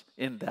us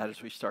in that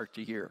as we start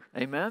the year.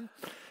 Amen?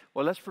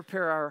 Well, let's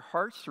prepare our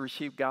hearts to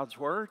receive God's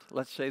word.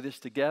 Let's say this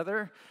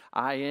together.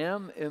 I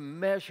am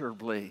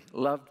immeasurably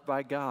loved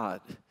by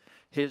God.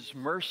 His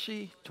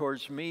mercy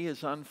towards me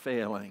is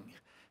unfailing.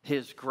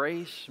 His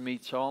grace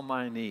meets all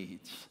my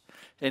needs.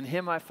 In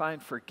him I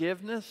find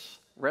forgiveness,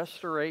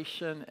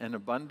 restoration, and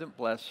abundant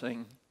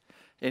blessing.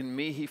 In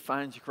me he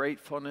finds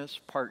gratefulness,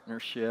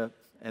 partnership,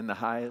 and the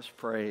highest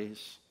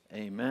praise.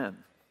 Amen.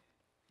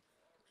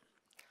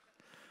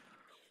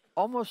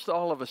 Almost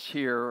all of us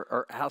here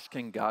are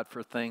asking God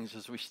for things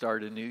as we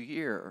start a new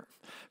year.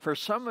 For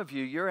some of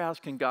you, you're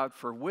asking God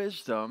for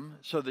wisdom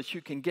so that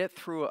you can get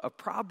through a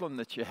problem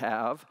that you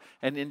have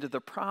and into the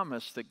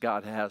promise that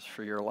God has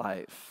for your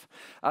life.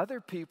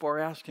 Other people are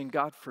asking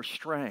God for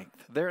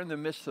strength. They're in the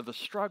midst of a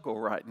struggle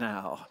right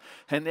now,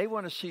 and they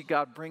want to see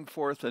God bring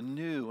forth a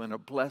new and a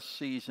blessed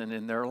season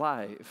in their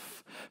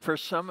life. For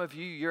some of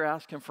you, you're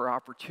asking for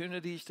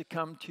opportunities to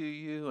come to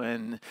you,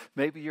 and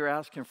maybe you're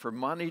asking for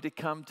money to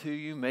come to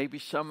you. Maybe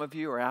some of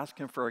you are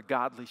asking for a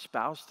godly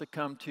spouse to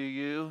come to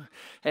you.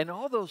 And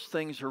all those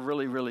things are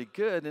really, really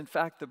good. In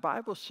fact, the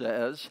Bible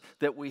says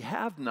that we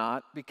have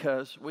not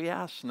because we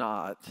ask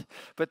not.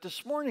 But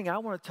this morning, I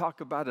want to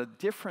talk about a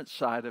different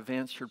side of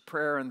answered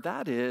prayer, and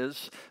that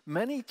is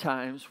many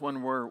times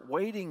when we're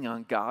waiting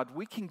on God,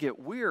 we can get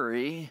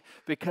weary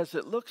because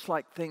it looks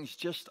like things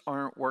just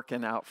aren't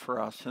working out for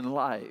us in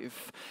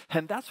life.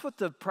 And that's what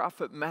the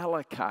prophet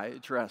Malachi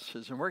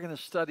addresses. And we're going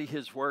to study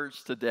his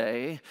words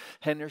today.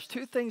 And there's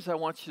two things I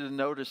want you to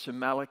notice in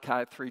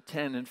Malachi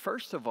 3:10. And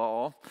first of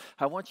all,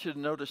 I want you to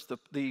notice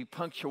the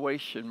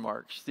punctuation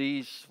marks,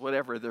 these,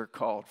 whatever they're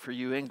called for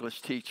you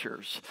English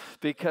teachers.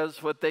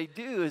 Because what they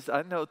do is,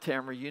 I know,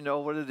 Tamara, you know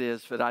what it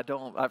is, but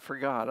I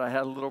forgot. I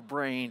had a little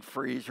brain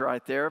freeze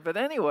right there. But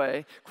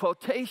anyway,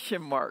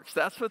 quotation marks,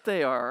 that's what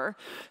they are.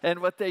 And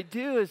what they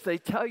do is they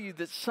tell you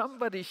that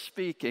somebody's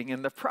speaking.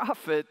 And the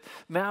prophet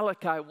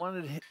Malachi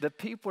wanted the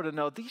people to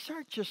know, these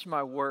aren't just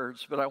my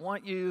words, but I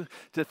want you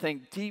to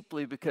think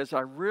deeply because I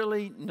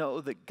really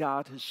know that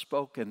God has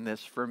spoken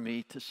this for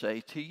me to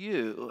say to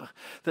you.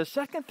 The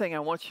second thing I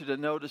want you to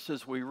notice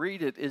as we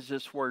read it is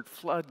this word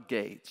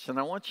floodgates. And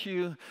I want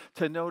you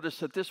to notice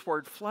that this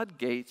word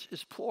floodgates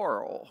is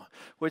plural,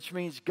 which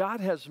means God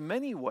has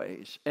many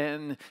ways,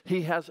 and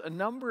he has a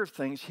number of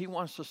things he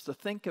wants us to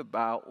think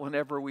about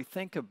whenever we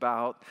think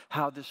about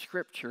how the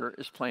scripture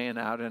is playing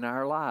out in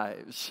our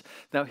lives.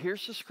 Now,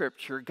 here's the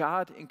scripture.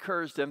 God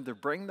encouraged them to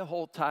bring the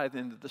whole tithe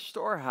into the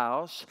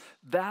storehouse,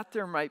 that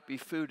there might be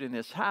food in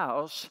his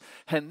house.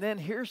 And then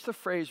here's the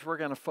phrase we're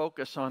going to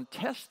focus on.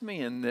 Test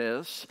me in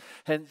this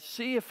and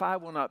see if I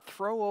will not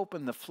throw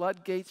open the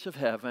floodgates of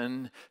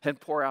heaven and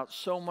pour out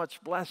so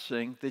much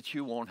blessing that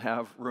you won't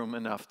have room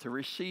enough to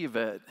receive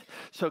it.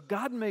 So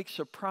God makes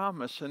a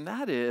promise, and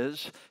that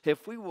is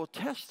if we will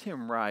test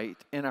him right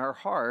in our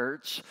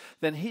hearts,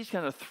 then he's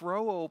going to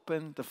throw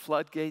open the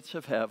floodgates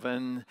of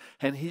heaven,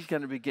 and he's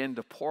going to begin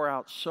to pour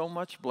out so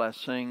much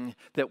blessing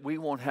that we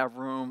won't have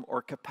room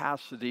or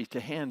capacity to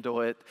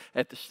handle it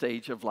at the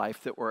stage of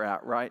life that we're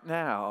at right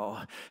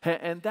now.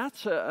 And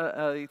that's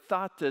a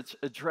thought that's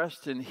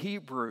addressed in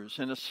Hebrews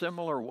in a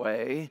similar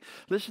way.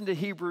 Listen to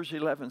Hebrews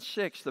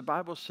 11:6. The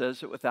Bible says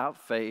that without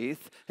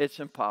faith, it's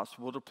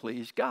impossible to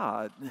please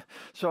God.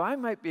 So I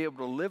might be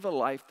able to live a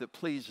life that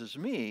pleases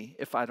me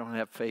if I don't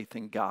have faith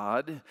in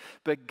God,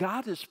 but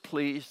God is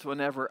pleased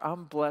whenever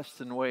I'm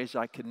blessed in ways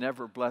I could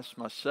never bless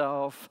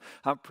myself.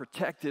 I'm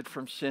protected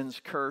from sin's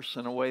curse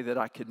in a way that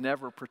I could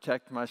never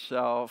protect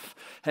myself.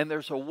 And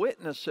there's a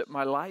witness that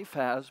my life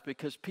has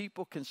because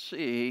people can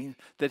see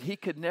that he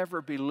could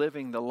never be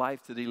living the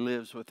life that he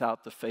lives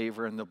without the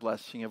favor and the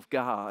blessing of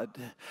God.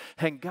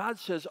 And God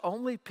says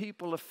only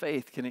people of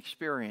faith can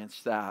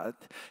experience that.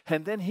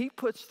 And then he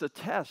puts the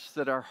tests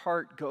that our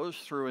heart goes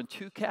through in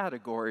two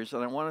categories,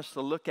 and I want us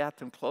to look at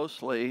them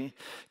closely.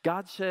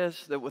 God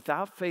says that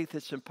without faith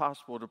it's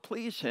impossible to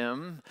please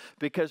him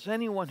because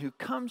anyone who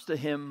comes to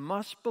him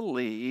must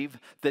believe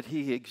that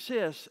he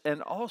exists,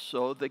 and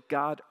also that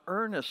God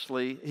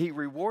he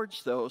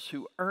rewards those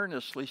who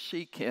earnestly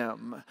seek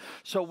him.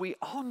 So we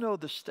all know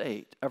the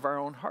state of our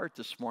own heart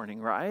this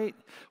morning, right?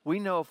 We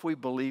know if we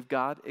believe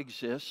God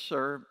exists,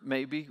 or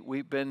maybe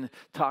we've been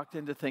talked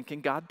into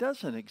thinking God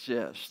doesn't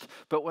exist.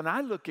 But when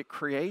I look at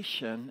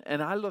creation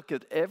and I look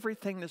at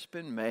everything that's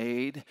been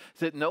made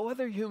that no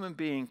other human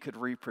being could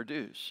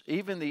reproduce,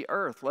 even the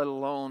earth, let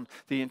alone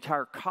the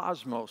entire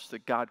cosmos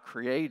that God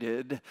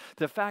created,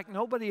 the fact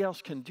nobody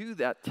else can do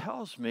that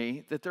tells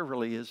me that there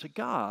really is a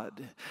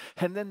God.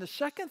 And then the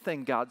second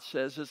thing God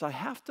says is I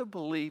have have to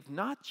believe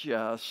not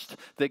just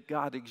that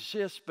God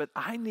exists, but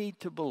I need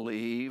to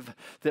believe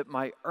that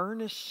my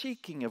earnest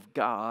seeking of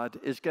God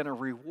is going to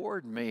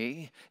reward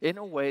me in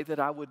a way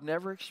that I would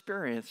never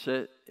experience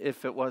it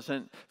if it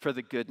wasn't for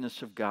the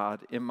goodness of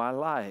God in my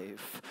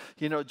life.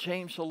 You know,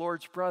 James, the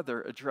Lord's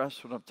brother,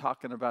 addressed what I'm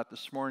talking about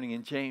this morning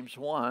in James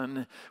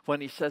 1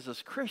 when he says,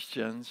 as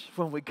Christians,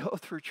 when we go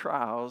through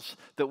trials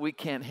that we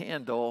can't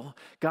handle,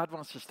 God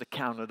wants us to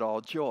count it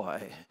all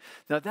joy.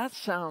 Now, that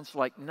sounds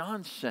like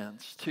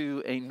nonsense to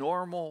a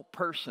normal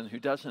person who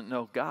doesn't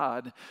know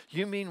God.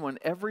 You mean when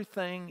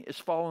everything is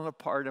falling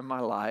apart in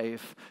my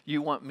life,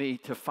 you want me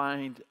to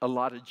find a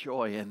lot of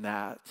joy in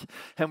that?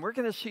 And we're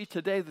going to see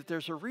today that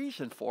there's a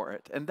reason for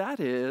it, and that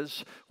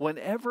is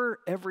whenever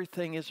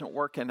everything isn't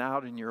working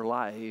out in your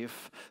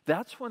life,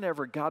 that's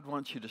whenever God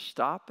wants you to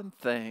stop and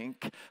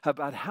think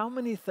about how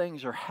many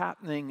things are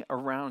happening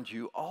around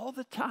you all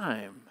the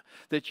time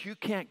that you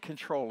can't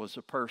control as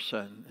a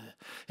person.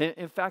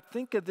 In fact,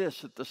 think of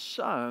this, that the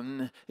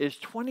sun is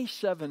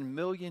 27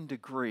 million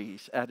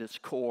degrees at its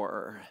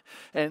core.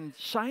 And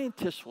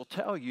scientists will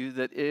tell you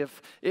that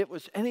if it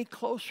was any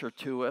closer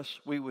to us,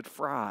 we would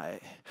fry.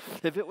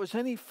 If it was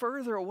any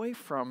further away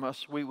from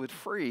us, we would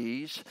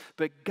freeze.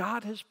 But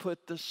God has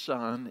put the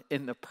sun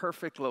in the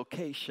perfect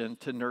location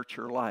to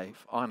nurture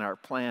life on our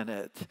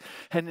planet.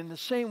 And in the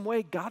same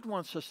way, God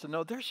wants us to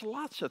know there's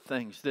lots of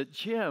things that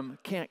Jim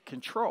can't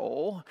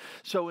control.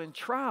 So in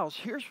trials,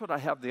 here's what I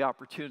have the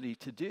opportunity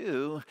to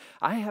do.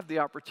 I have the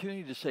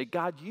opportunity to say,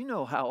 God, you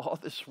know how all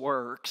this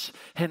works,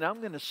 and I'm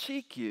going to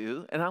seek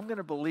you, and I'm going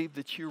to believe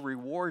that you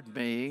reward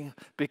me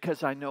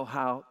because I know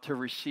how to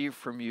receive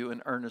from you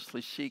and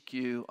earnestly seek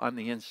you on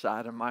the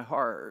inside of my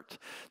heart.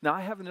 Now,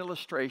 I have an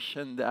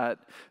illustration that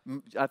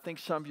I think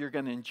some of you are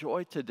going to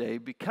enjoy today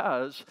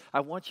because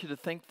I want you to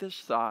think this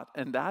thought,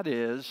 and that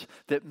is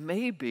that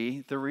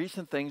maybe the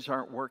reason things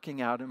aren't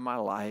working out in my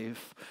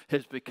life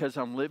is because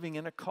I'm living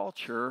in a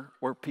culture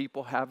where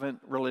people haven't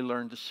really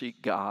learned to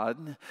seek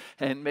God.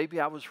 And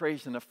maybe I was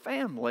raised in a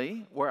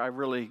family where I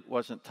really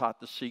wasn't taught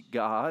to seek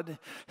God.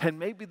 And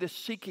maybe this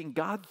seeking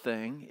God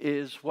thing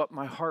is what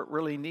my heart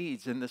really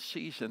needs in the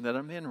season that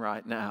I'm in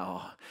right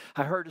now.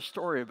 I heard a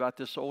story about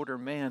this older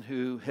man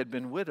who had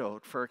been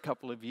widowed for a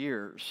couple of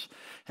years.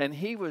 And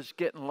he was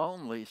getting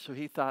lonely, so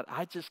he thought,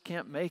 I just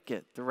can't make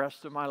it the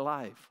rest of my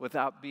life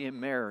without being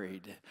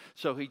married.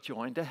 So he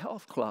joined a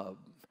health club.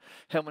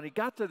 And when he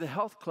got to the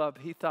health club,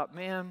 he thought,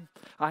 man,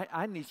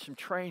 I need some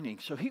training.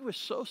 So he was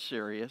so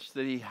serious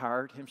that he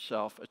hired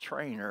himself a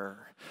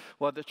trainer.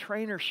 Well, the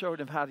trainer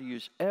showed him how to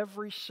use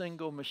every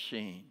single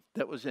machine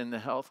that was in the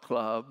health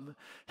club.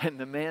 And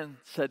the man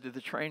said to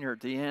the trainer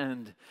at the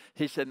end,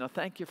 he said, no,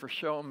 thank you for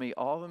showing me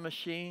all the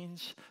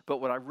machines.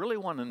 But what I really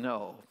want to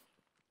know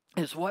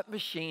is what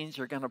machines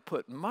are going to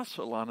put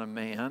muscle on a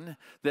man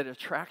that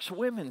attracts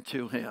women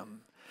to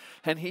him.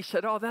 And he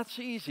said, oh, that's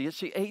easy.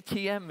 It's the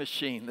ATM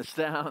machine that's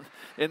down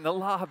in the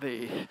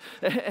lobby.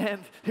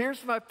 And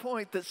here's my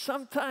point, that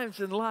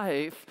sometimes in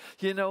life,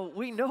 you know,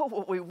 we know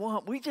what we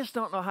want. We just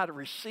don't know how to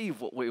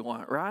receive what we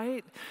want,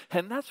 right?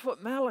 And that's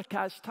what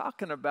Malachi's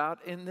talking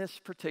about in this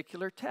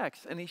particular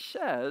text. And he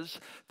says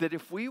that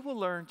if we will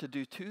learn to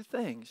do two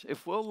things,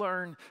 if we'll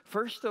learn,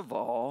 first of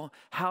all,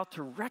 how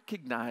to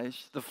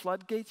recognize the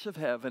floodgates of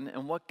heaven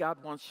and what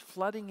God wants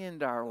flooding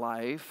into our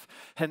life,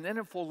 and then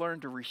if we'll learn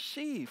to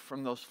receive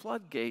from those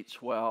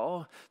floodgates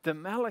well, then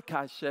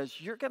Malachi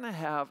says you're going to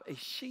have a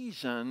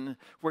season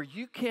where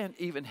you can't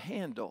even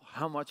handle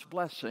how much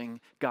blessing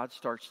God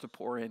starts to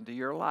pour into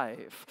your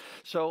life.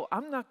 So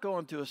I'm not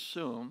going to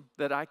assume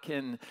that I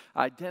can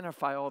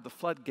identify all the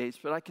floodgates,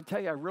 but I can tell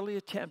you I really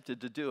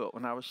attempted to do it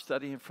when I was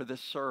studying for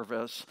this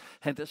service.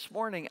 And this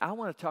morning I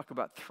want to talk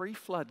about three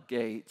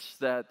floodgates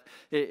that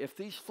if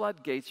these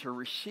floodgates are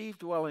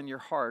received well in your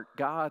heart,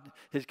 God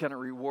is going to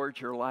reward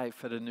your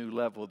life at a new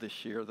level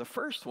this year. The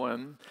first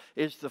one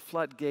is the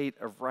floodgate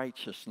of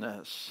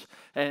righteousness.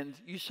 And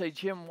you say,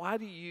 Jim, why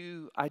do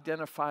you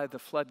identify the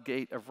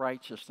floodgate of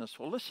righteousness?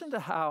 Well, listen to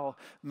how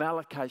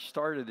Malachi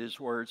started his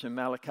words in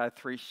Malachi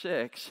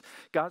 3:6.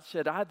 God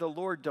said, I, the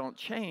Lord, don't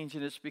change,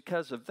 and it's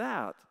because of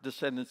that,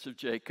 descendants of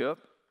Jacob,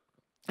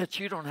 that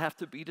you don't have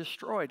to be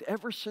destroyed.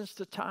 Ever since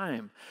the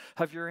time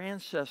of your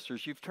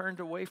ancestors, you've turned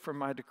away from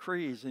my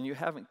decrees, and you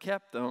haven't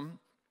kept them.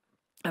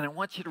 And I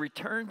want you to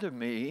return to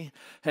me,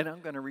 and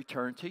I'm going to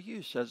return to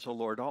you, says the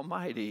Lord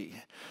Almighty.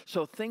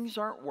 So things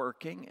aren't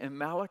working, and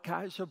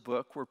Malachi is a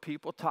book where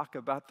people talk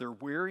about their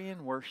weary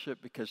in worship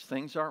because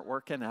things aren't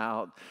working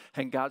out.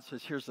 And God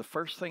says, here's the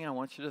first thing I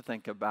want you to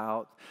think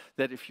about,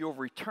 that if you'll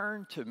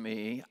return to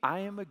me, I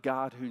am a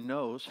God who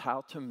knows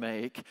how to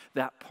make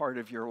that part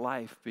of your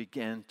life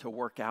begin to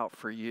work out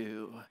for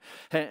you.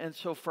 And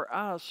so for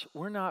us,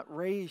 we're not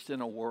raised in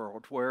a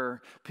world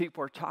where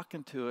people are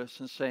talking to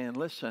us and saying,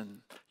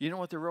 listen, you know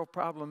what the real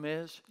problem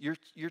is?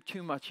 You're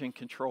too much in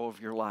control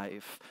of your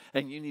life,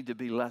 and you need to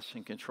be less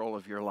in control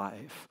of your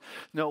life.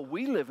 No,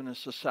 we live in a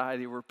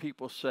society where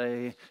people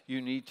say,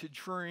 you need to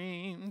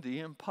dream the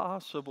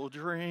impossible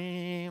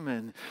dream,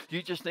 and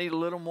you just need a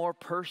little more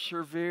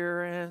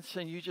perseverance,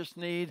 and you just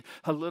need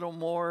a little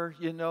more,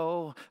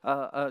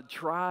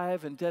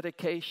 drive and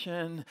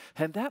dedication.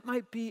 And that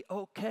might be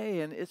okay,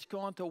 and it's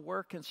going to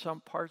work in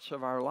some parts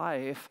of our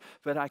life,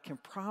 but I can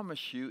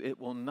promise you it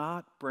will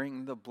not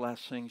bring the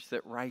blessings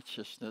that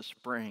righteousness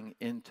bring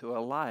into a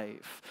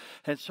life.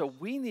 And so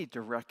we need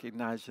to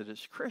recognize that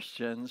as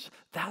Christians,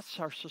 that's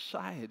our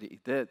society,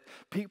 that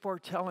people are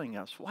telling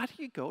us, why do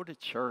you go to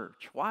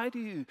church? Why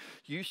do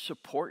you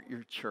support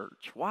your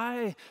church?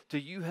 Why do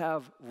you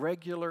have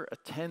regular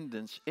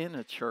attendance in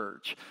a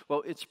church?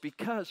 Well, it's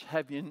because,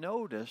 have you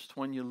noticed,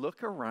 when you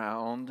look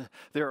around,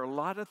 there are a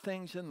lot of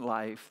things in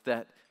life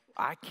that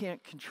I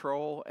can't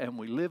control, and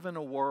we live in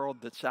a world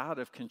that's out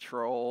of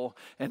control,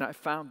 and I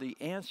found the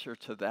answer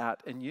to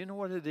that, and you know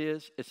what it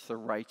is? It's the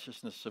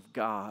righteousness of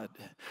God.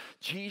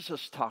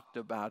 Jesus talked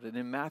about it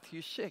in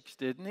Matthew 6,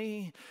 didn't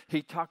he?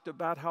 He talked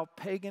about how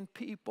pagan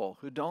people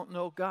who don't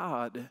know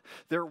God,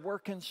 they're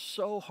working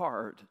so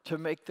hard to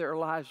make their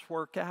lives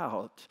work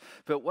out.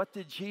 But what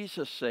did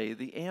Jesus say?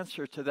 The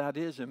answer to that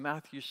is in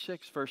Matthew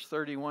 6, verse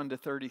 31 to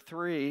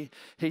 33,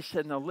 he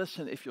said, now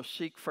listen, if you'll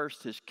seek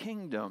first his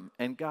kingdom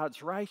and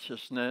God's righteousness,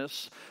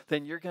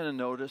 then you're going to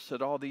notice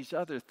that all these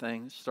other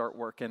things start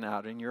working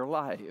out in your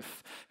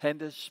life.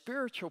 And as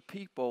spiritual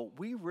people,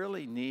 we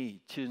really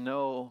need to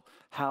know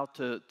how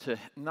to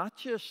not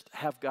just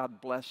have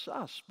God bless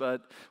us,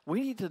 but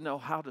we need to know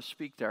how to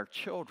speak to our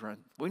children.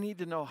 We need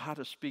to know how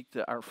to speak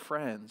to our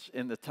friends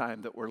in the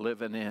time that we're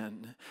living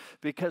in.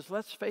 Because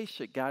let's face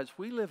it, guys,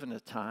 we live in a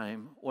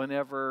time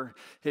whenever,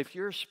 if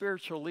you're a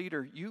spiritual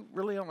leader, you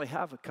really only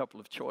have a couple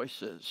of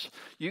choices.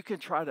 You can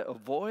try to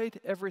avoid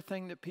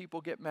everything that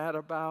people get mad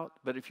about,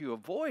 but if you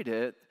avoid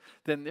it,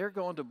 then they're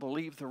going to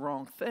believe the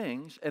wrong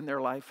things and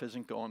their life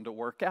isn't going to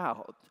work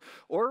out.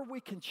 Or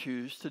we can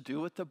choose to do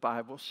what the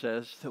Bible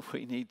says that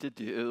we need to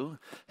do,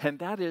 and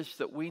that is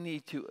that we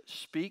need to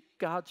speak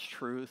God's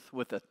truth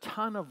with a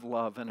ton of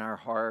love in our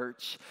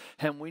hearts,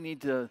 and we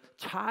need to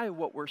tie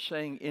what we're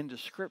saying into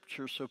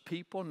Scripture so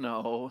people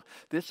know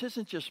this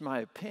isn't just my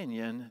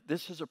opinion,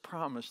 this is a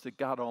promise that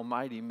God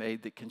Almighty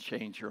made that can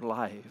change your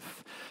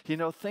life.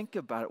 Think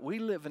about it. We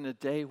live in a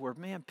day where,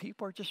 man,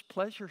 people are just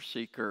pleasure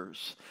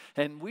seekers,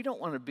 and we don't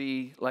want to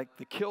be like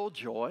the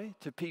killjoy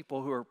to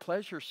people who are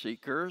pleasure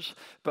seekers,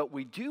 but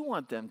we do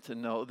want them to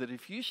know that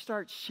if you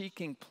start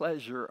seeking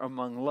pleasure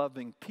among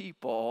loving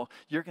people,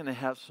 you're going to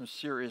have some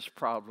serious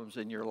problems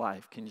in your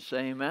life. Can you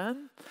say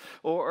amen?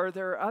 Or are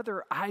there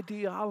other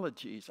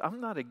ideologies?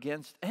 I'm not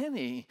against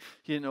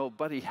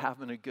anybody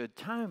having a good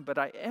time, but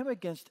I am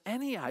against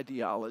any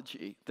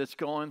ideology that's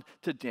going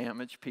to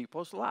damage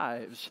people's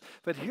lives.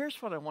 But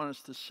here's what I want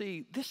us to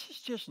see. This is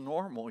just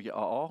normal,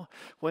 y'all.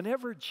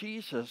 Whenever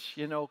Jesus,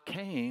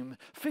 came,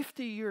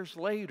 50 years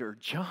later,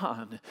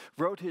 John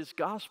wrote his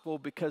gospel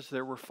because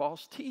there were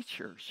false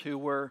teachers who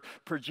were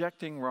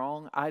projecting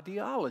wrong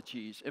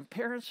ideologies. And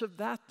parents of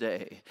that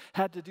day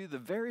had to do the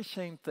very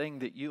same thing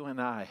that you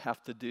and I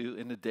have to do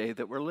in the day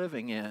that we're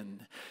living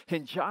in.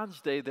 In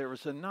John's day, there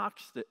was a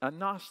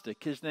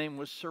Gnostic. His name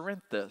was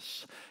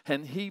Cerinthus.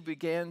 And he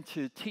began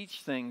to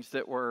teach things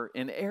that were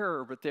in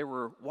error, but they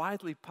were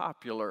widely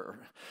popular.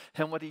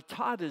 And what he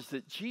taught is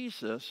that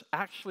Jesus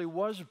actually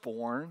was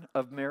born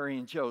of Mary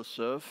and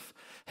Joseph,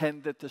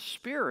 and that the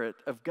Spirit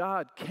of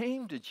God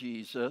came to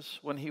Jesus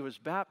when he was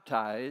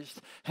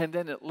baptized, and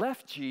then it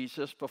left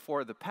Jesus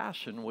before the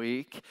Passion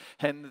Week,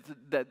 and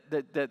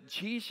that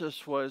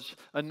Jesus was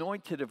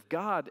anointed of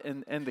God,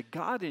 and the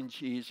God in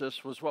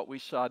Jesus was what we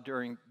saw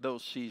during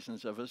those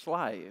seasons of his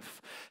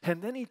life.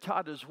 And then he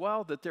taught as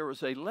well that there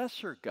was a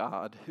lesser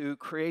God who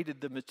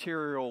created the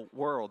material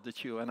world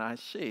that you and I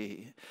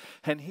see.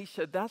 And he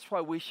said that's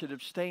why we should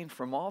abstain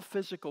from all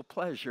physical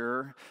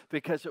pleasure,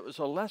 because it was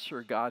a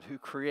lesser God who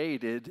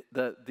created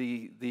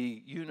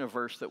the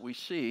universe that we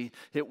see.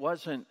 It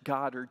wasn't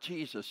God or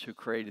Jesus who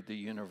created the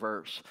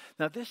universe.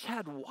 Now, this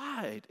had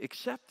wide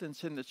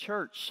acceptance in the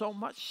church, so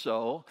much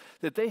so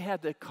that they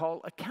had to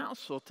call a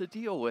council to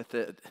deal with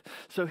it.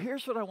 So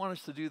here's what I want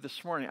us to do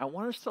this morning. I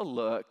want us to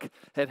look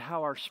at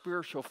how our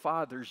spiritual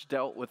fathers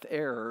dealt with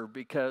error,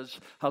 because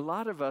a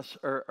lot of us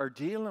are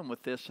dealing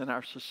with this in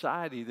our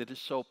society that is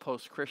so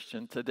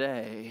post-Christian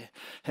today.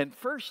 And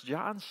first,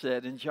 John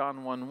said in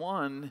John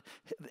 1:1,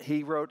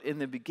 he wrote, in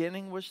the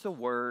beginning was the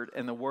Word,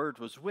 and the Word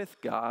was with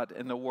God,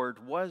 and the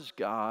Word was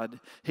God.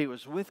 He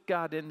was with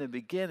God in the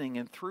beginning,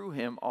 and through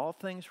him all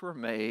things were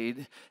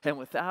made, and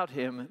without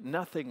him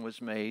nothing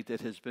was made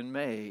that has been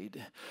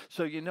made.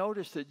 So you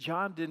notice that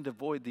John didn't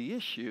avoid the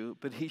issue,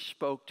 but he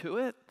spoke to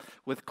it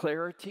with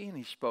clarity and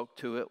he spoke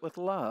to it with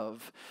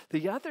love.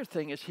 The other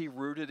thing is he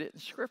rooted it in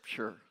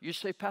Scripture. You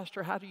say,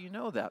 Pastor, how do you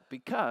know that?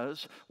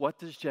 Because what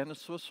does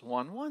Genesis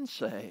 1:1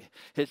 say?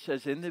 It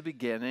says, in the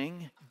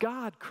beginning,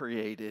 God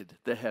created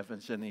the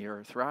heavens and the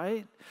earth,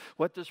 right?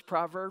 What does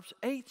Proverbs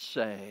 8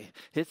 say?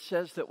 It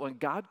says that when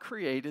God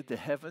created the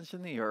heavens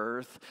and the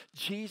earth,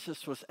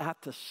 Jesus was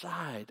at the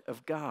side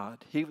of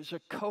God. He was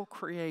a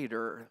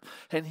co-creator,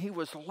 and he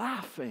was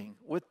laughing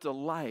with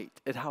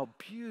delight at how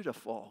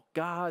beautiful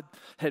God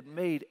had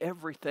made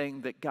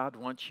everything that God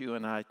wants you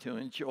and I to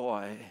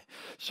enjoy.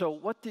 So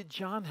what did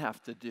John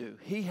have to do?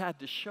 He had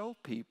to show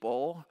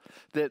people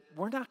that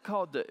we're not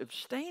called to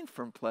abstain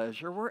from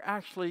pleasure. We're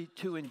actually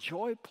to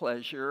enjoy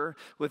pleasure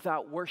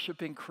without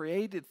worshiping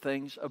created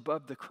things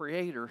above the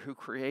Creator who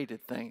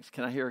created things.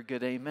 Can I hear a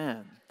good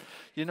amen?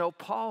 You know,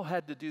 Paul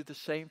had to do the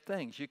same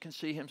things. You can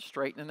see him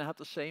straightening out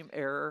the same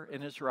error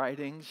in his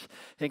writings.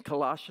 In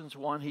Colossians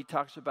 1, he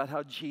talks about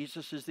how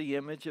Jesus is the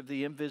image of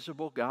the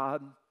invisible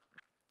God.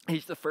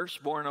 He's the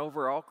firstborn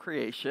over all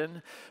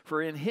creation,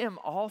 for in him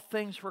all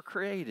things were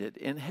created,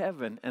 in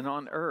heaven and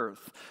on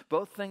earth,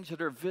 both things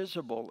that are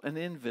visible and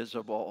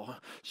invisible.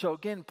 So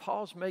again,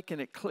 Paul's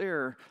making it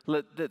clear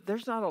that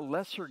there's not a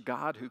lesser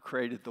God who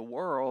created the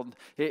world.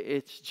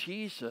 It's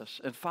Jesus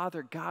and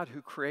Father God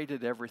who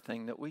created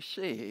everything that we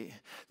see.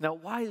 Now,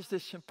 why is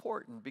this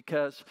important?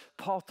 Because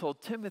Paul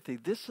told Timothy,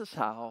 this is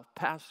how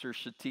pastors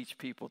should teach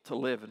people to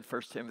live in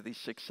 1 Timothy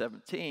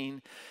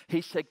 6:17. He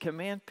said,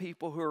 command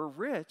people who are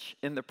rich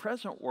in the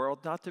present world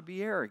not to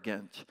be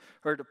arrogant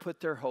or to put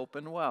their hope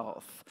in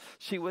wealth.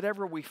 See,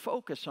 whatever we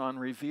focus on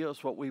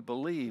reveals what we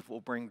believe will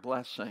bring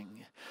blessing.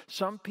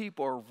 Some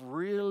people are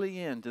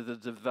really into the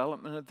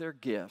development of their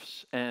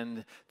gifts,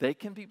 and they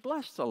can be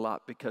blessed a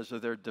lot because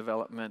of their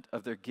development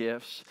of their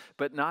gifts,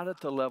 but not at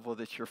the level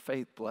that your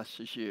faith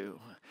blesses you.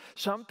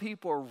 Some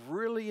people are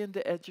really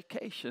into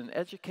education.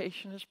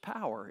 Education is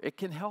power. It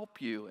can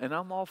help you, and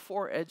I'm all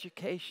for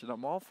education.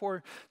 I'm all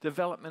for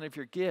development of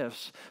your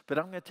gifts, but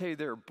I'm going to tell you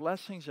there are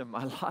blessings in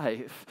my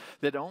life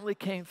that only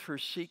came through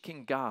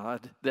seeking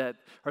God that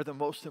are the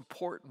most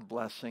important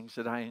blessings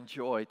that I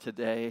enjoy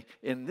today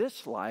in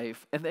this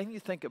life. And then you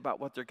think about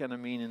what they're going to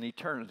mean in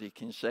eternity.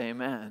 Can you say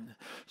amen?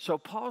 So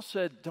Paul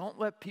said, don't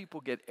let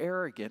people get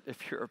arrogant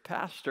if you're a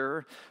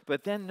pastor.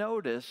 But then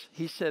notice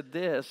he said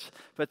this,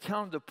 but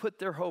tell them to put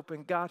their hope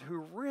in God who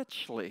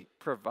richly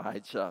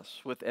provides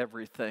us with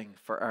everything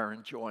for our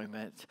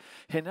enjoyment.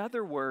 In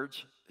other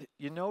words,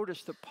 you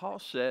notice that Paul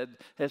said,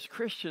 as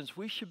Christians,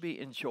 we should be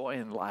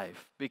enjoying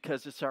life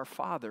because it's our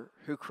Father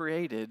who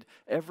created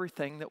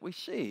everything that we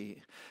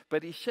see.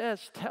 But he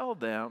says, tell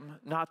them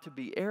not to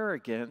be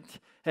arrogant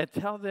and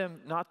tell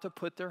them not to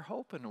put their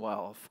hope in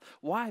wealth.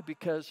 Why?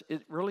 Because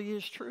it really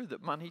is true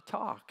that money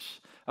talks.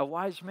 A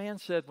wise man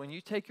said, when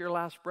you take your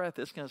last breath,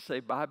 it's going to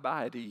say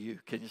bye-bye to you.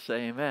 Can you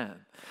say amen?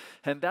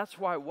 And that's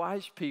why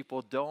wise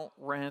people don't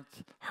rent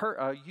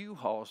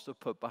U-Hauls to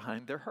put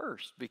behind their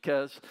hearse.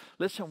 Because,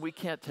 listen, we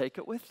can't take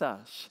it with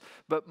us.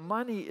 But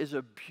money is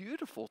a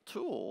beautiful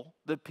tool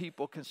that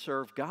people can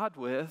serve God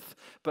with.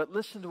 But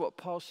listen to what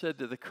Paul said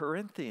to the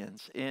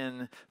Corinthians.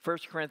 In 1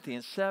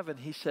 Corinthians 7,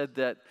 he said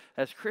that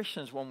as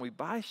Christians, when we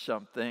buy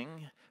something,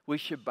 we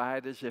should buy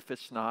it as if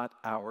it's not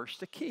ours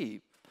to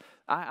keep.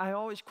 I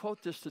always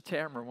quote this to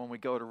Tamara when we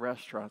go to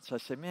restaurants. I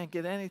say, man,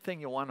 get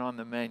anything you want on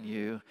the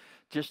menu.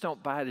 Just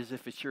don't buy it as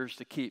if it's yours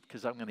to keep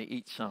because I'm going to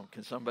eat some.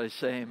 Can somebody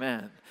say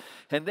amen?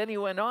 And then he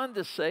went on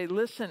to say,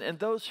 listen, and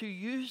those who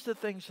use the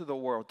things of the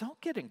world,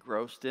 don't get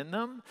engrossed in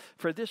them,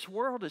 for this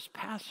world is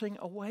passing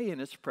away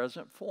in its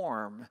present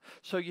form.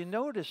 So you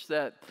notice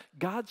that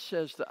God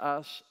says to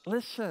us,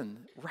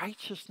 listen,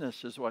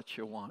 righteousness is what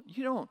you want.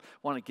 You don't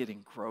want to get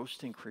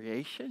engrossed in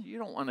creation. You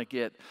don't want to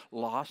get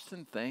lost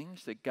in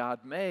things that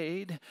God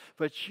made,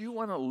 but you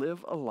want to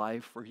live a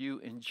life where you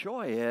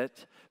enjoy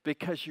it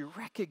because you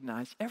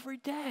recognize every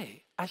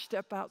day I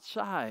step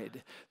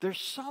outside, there's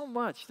so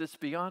much that's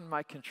beyond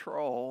my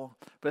control,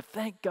 but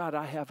thank God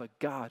I have a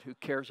God who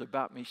cares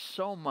about me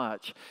so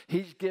much.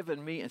 He's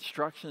given me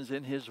instructions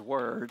in His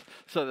Word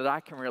so that I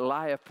can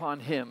rely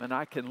upon Him and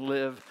I can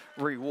live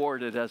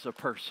rewarded as a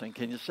person.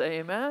 Can you say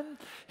amen?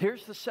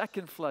 Here's the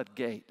second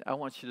floodgate I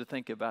want you to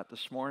think about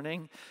this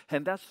morning,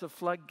 and that's the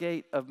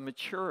floodgate of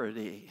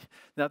maturity.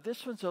 Now,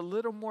 this one's a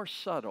little more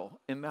subtle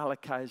in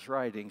Malachi's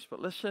writings,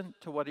 but listen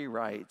to what he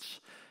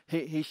writes.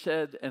 He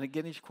said, and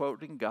again he's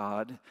quoting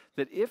God,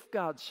 that if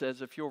God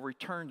says, if you'll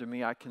return to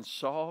me, I can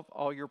solve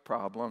all your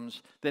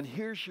problems, then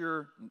here's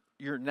your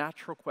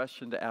natural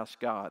question to ask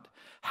God.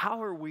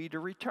 How are we to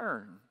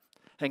return?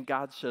 And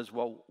God says,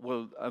 well,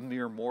 will a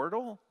mere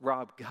mortal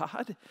rob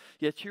God?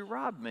 Yet you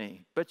rob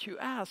me. But you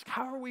ask,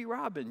 how are we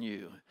robbing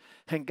you?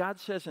 And God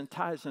says, in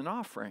tithes and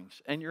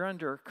offerings, and you're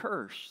under a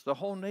curse, the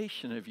whole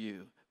nation of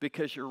you.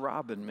 because you're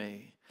robbing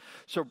me.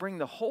 So bring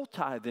the whole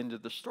tithe into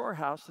the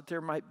storehouse, that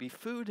there might be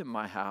food in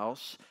my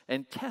house,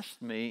 and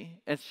test me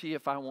and see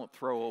if I won't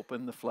throw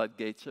open the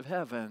floodgates of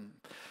heaven.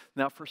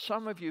 Now, for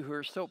some of you who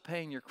are still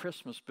paying your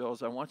Christmas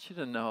bills, I want you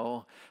to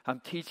know I'm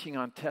teaching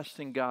on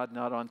testing God,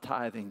 not on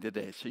tithing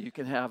today. So you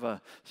can have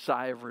a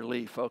sigh of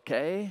relief,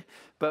 okay?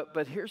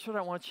 But here's what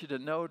I want you to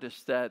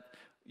notice, that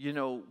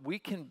we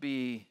can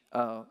be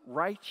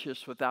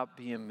righteous without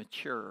being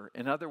mature.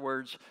 In other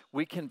words,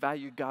 we can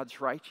value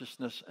God's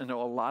righteousness and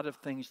know a lot of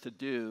things to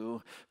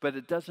do, but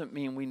it doesn't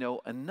mean we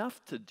know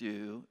enough to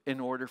do in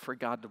order for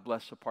God to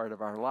bless a part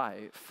of our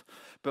life.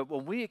 But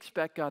when we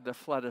expect God to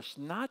flood us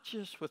not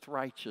just with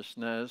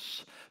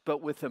righteousness,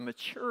 but with a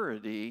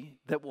maturity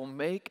that will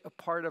make a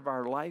part of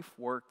our life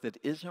work that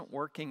isn't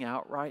working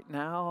out right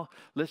now,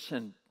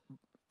 listen,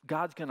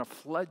 God's going to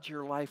flood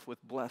your life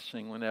with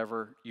blessing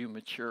whenever you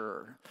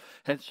mature.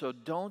 And so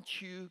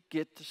don't you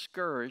get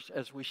discouraged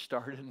as we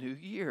start a new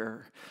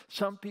year.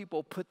 Some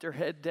people put their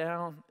head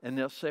down and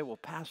they'll say, well,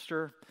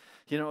 Pastor,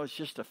 it's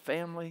just a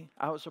family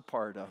I was a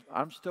part of.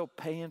 I'm still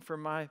paying for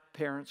my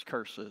parents'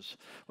 curses.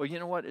 Well, you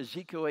know what?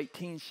 Ezekiel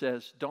 18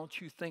 says, don't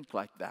you think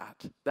like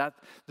that.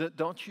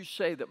 Don't you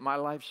say that my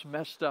life's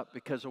messed up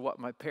because of what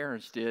my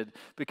parents did,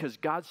 because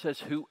God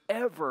says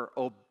whoever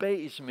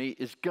obeys me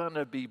is going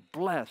to be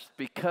blessed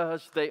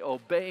because they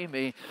obey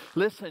me.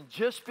 Listen,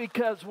 just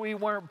because we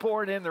weren't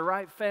born in the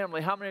right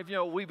family, how many of you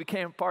know we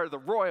became part of the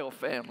royal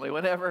family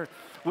whenever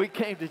we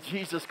came to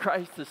Jesus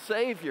Christ the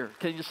Savior?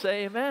 Can you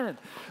say amen?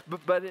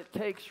 But it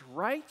takes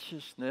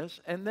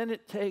righteousness, and then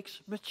it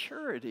takes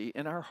maturity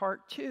in our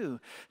heart too.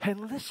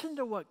 And listen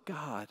to what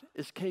God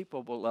is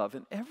capable of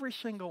in every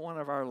single one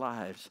of our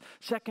lives.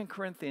 2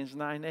 Corinthians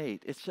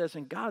 9:8, it says,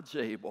 and God's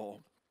able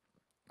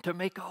to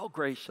make all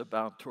grace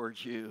abound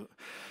towards you,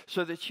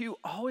 so that you,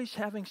 always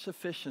having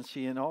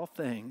sufficiency in all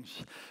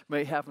things,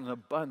 may have an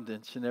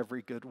abundance in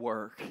every good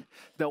work.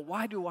 Now,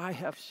 why do I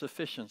have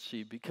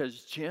sufficiency?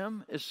 Because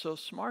Jim is so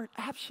smart?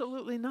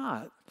 Absolutely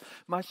not.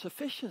 My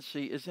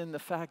sufficiency is in the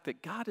fact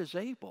that God is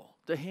able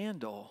to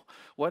handle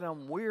what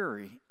I'm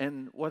weary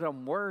and what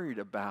I'm worried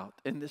about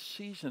in this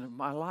season of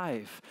my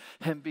life.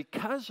 And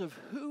because of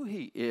who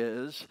He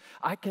is,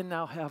 I can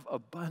now have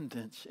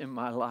abundance in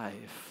my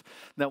life.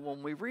 Now,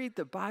 when we read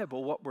the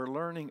Bible, what we're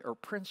learning are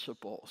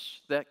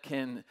principles that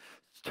can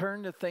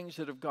turn the things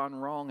that have gone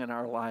wrong in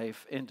our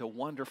life into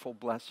wonderful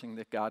blessing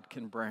that God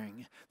can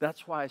bring.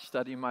 That's why I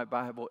study my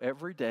Bible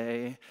every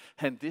day.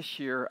 And this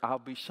year, I'll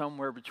be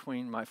somewhere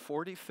between my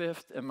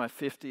 45th and my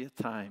 50th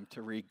time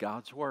to read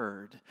God's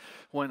Word.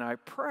 When I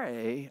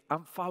pray,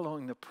 I'm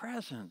following the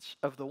presence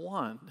of the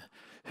one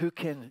who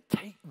can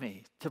take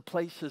me to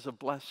places of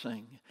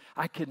blessing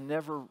I could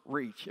never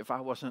reach if I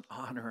wasn't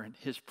honoring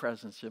His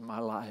presence in my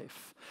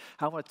life.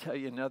 I want to tell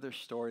you another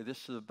story.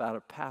 This is about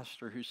a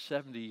pastor who's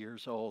 70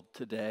 years old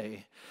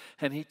today.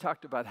 And he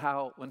talked about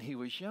how when he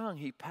was young,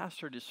 he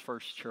pastored his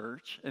first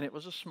church, and it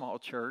was a small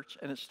church,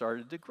 and it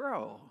started to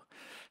grow.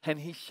 And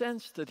he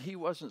sensed that he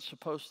wasn't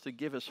supposed to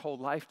give his whole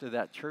life to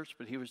that church,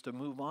 but he was to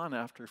move on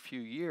after a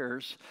few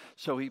years.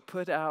 So he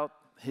put out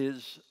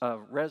his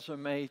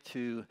resume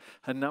to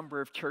a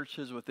number of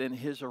churches within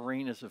his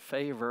arenas of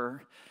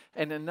favor.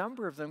 And a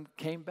number of them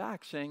came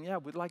back saying, yeah,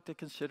 we'd like to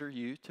consider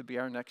you to be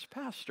our next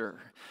pastor.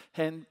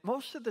 And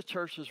most of the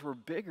churches were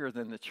bigger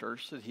than the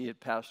church that he had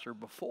pastored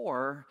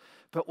before.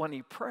 But when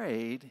he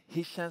prayed,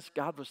 he sensed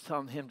God was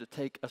telling him to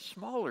take a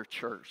smaller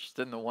church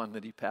than the one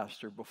that he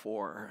pastored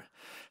before.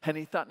 And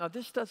he thought, now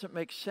this doesn't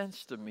make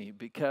sense to me,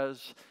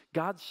 because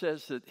God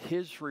says that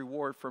His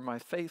reward for my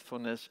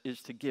faithfulness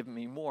is to give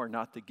me more,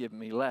 not to give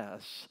me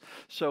less.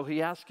 So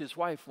he asked his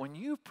wife, when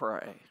you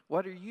pray,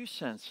 what are you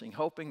sensing?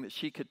 Hoping that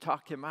she could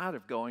talk him out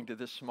of going to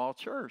this small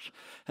church.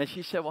 And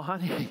she said, well,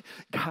 honey,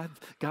 I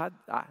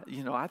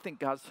think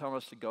God's telling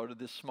us to go to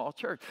this small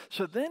church.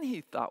 So then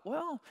he thought,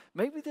 well,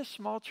 maybe this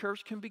small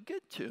church can be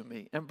good to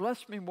me and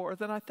bless me more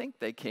than I think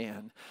they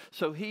can.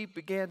 So he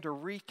began to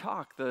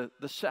retalk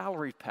the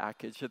salary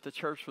package that the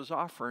church was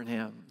offering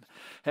him.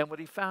 And what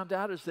he found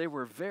out is they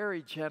were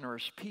very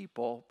generous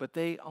people, but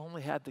they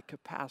only had the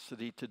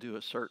capacity to do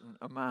a certain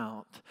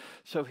amount.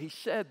 So he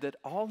said that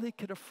all he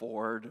could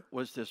afford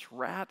was this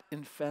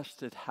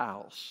rat-infested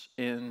house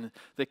in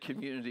the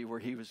community where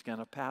he was going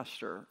to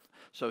pastor.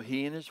 So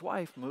he and his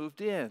wife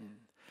moved in,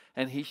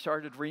 and he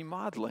started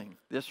remodeling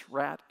this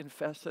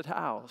rat-infested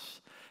house.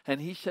 And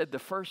he said the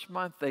first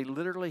month they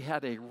literally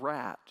had a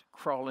rat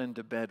crawl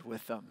into bed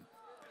with them.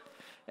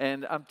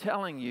 And I'm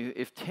telling you,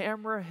 if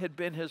Tamara had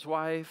been his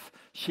wife,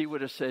 she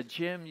would have said,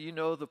 Jim, you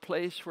know the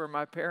place where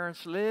my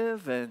parents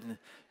live, and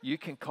you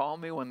can call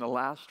me when the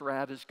last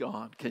rat is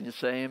gone. Can you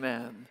say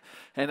amen?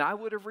 And I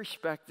would have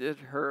respected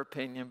her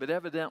opinion, but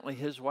evidently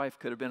his wife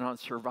could have been on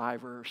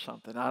Survivor or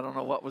something. I don't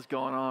know what was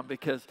going on,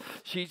 because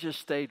she just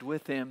stayed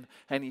with him,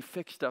 and he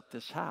fixed up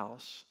this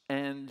house.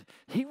 And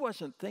he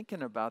wasn't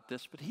thinking about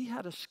this, but he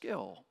had a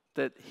skill.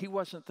 that he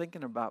wasn't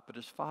thinking about, but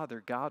his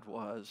father, God,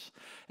 was.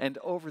 And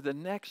over the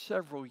next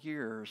several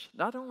years,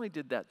 not only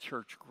did that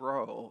church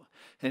grow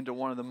into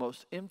one of the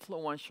most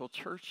influential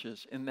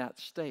churches in that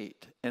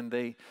state, and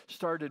they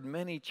started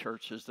many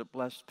churches that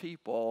blessed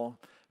people,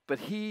 but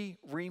he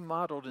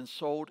remodeled and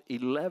sold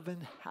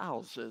 11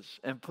 houses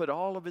and put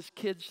all of his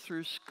kids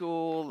through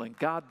school, and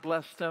God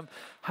blessed them.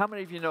 How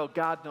many of you know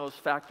God knows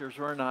factors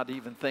we're not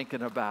even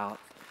thinking about?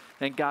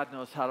 And God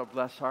knows how to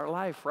bless our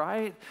life,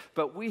 right?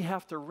 But we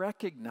have to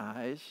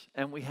recognize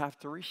and we have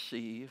to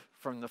receive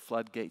from the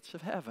floodgates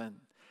of heaven.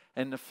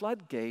 And the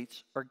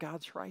floodgates are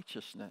God's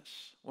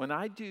righteousness. When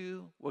I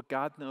do what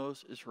God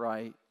knows is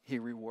right, he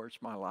rewards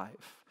my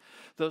life.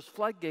 Those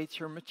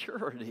floodgates are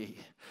maturity.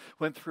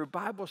 When through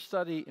Bible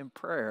study and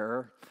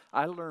prayer,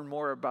 I learn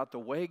more about the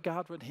way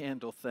God would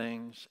handle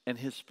things and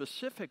his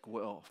specific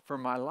will for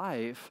my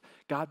life,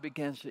 God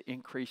begins to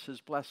increase his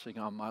blessing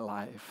on my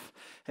life.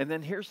 And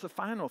then here's the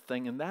final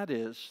thing, and that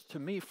is, to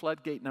me,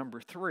 floodgate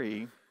number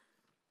 3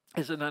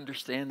 is an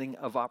understanding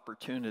of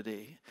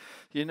opportunity.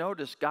 You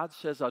notice God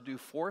says, I'll do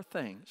 4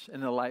 things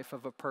in the life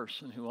of a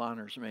person who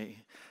honors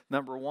me.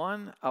 Number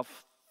 1, I'll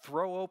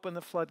throw open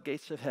the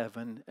floodgates of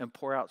heaven and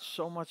pour out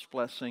so much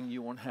blessing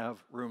you won't have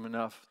room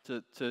enough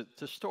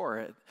to store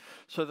it.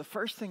 So the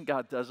first thing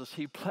God does is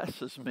he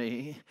blesses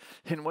me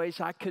in ways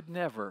I could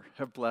never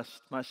have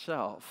blessed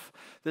myself.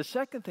 The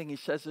second thing he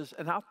says is,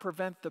 and I'll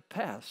prevent the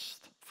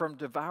pest from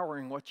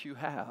devouring what you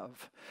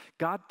have.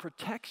 God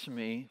protects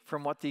me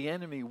from what the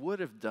enemy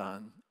would have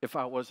done if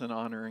I wasn't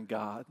honoring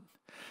God.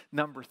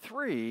 Number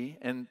 3,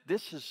 and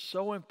this is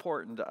so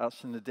important to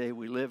us in the day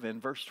we live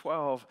in, verse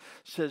 12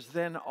 says,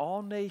 then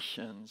all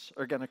nations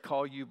are going to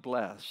call you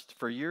blessed,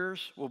 for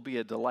yours will be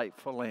a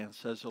delightful land,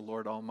 says the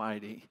Lord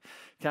Almighty.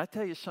 Can I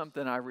tell you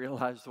something I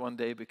realized one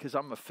day, because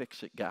I'm a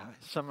fix-it guy.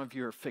 Some of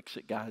you are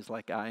fix-it guys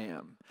like I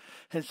am.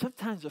 And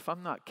sometimes if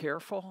I'm not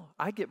careful,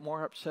 I get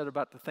more upset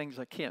about the things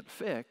I can't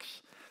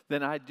fix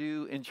than I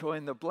do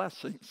enjoying the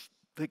blessings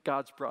that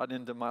God's brought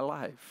into my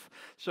life.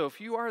 So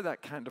if you are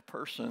that kind of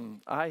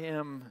person, I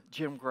am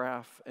Jim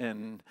Graff,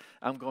 and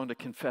I'm going to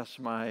confess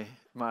my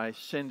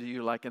sin to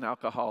you like an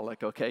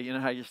alcoholic, okay? You know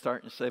how you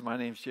start and say, my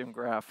name's Jim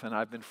Graff, and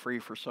I've been free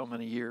for so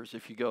many years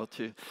if you go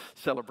to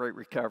Celebrate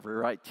Recovery,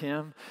 right,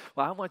 Tim?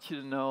 Well, I want you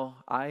to know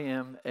I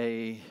am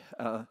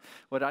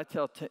what I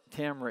tell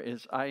Tamara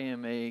is I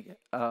am a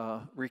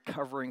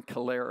recovering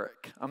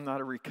choleric. I'm not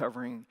a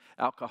recovering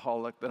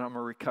alcoholic, but I'm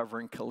a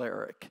recovering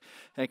choleric.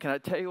 And can I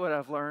tell you what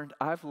I've learned?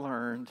 I've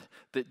learned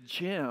that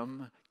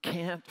Jim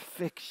can't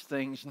fix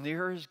things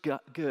near as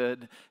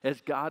good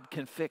as God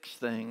can fix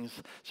things.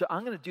 So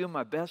I'm going to do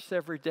my best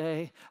every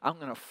day. I'm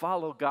going to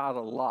follow God a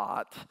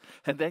lot.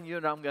 And then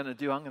you know what I'm going to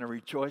do? I'm going to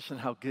rejoice in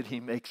how good he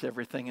makes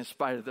everything in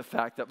spite of the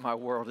fact that my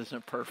world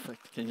isn't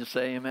perfect. Can you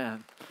say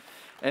amen?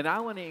 And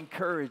I want to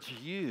encourage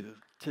you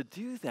to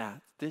do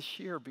that this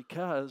year,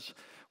 because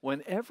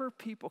whenever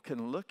people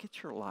can look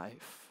at your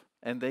life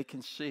and they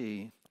can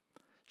see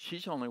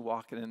she's only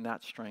walking in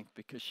that strength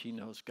because she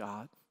knows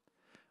God.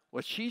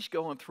 What she's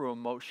going through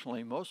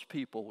emotionally, most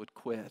people would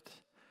quit.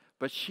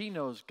 But she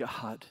knows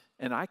God,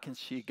 and I can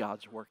see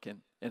God's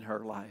working in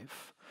her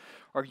life.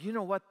 Or you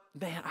know what?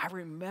 Man, I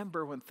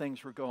remember when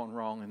things were going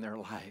wrong in their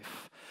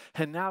life.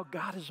 And now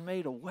God has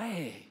made a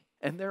way,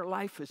 and their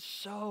life is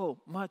so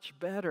much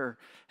better.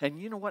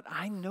 And you know what?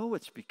 I know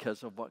it's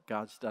because of what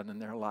God's done in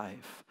their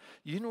life.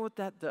 You know what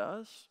that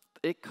does?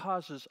 It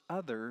causes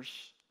others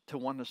to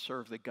want to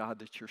serve the God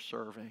that you're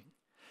serving.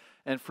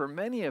 And for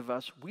many of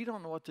us, we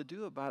don't know what to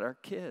do about our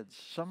kids.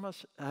 Some of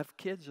us have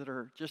kids that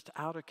are just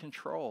out of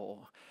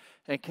control.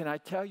 And can I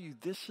tell you,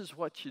 this is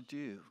what you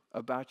do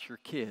about your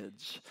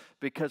kids.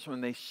 Because when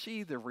they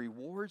see the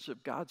rewards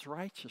of God's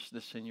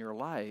righteousness in your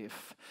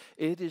life,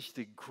 it is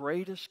the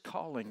greatest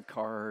calling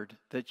card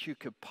that you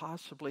could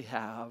possibly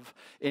have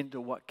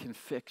into what can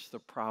fix the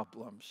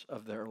problems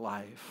of their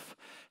life.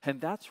 And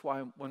that's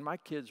why when my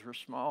kids were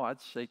small,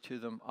 I'd say to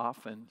them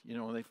often, you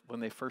know, when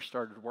they first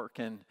started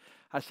working,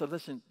 I said,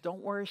 listen,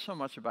 don't worry so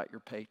much about your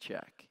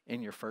paycheck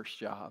in your first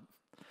job.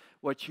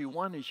 What you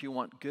want is you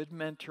want good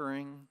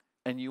mentoring,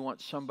 and you want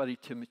somebody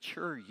to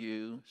mature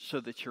you so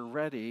that you're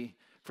ready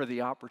for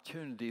the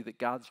opportunity that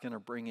God's going to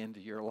bring into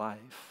your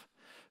life.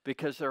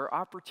 Because there are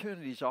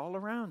opportunities all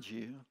around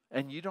you,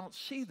 and you don't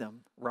see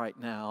them right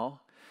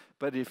now.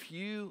 But if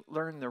you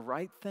learn the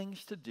right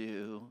things to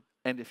do,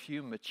 and if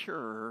you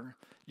mature,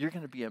 you're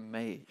going to be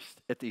amazed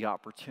at the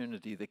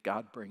opportunity that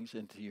God brings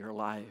into your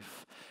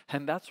life.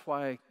 And that's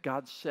why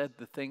God said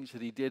the things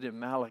that he did in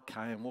Malachi,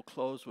 and we'll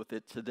close with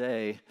it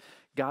today.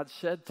 God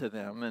said to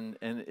them, and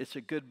it's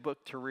a good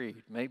book to read.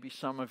 Maybe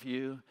some of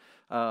you,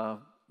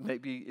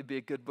 maybe it'd be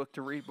a good book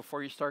to read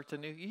before you start the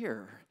new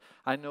year.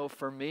 I know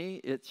for me,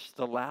 it's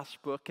the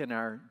last book in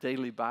our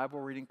daily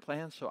Bible reading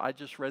plan, so I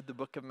just read the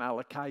book of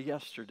Malachi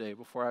yesterday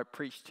before I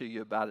preached to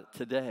you about it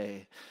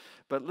today.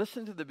 But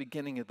listen to the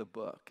beginning of the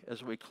book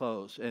as we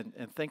close, and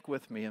think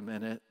with me a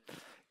minute.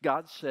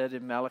 God said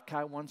in Malachi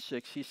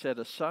 1:6, he said,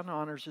 a son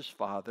honors his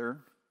father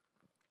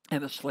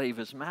and a slave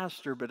his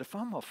master, but if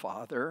I'm a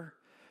father,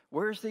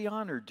 Where's the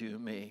honor due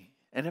me?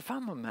 And if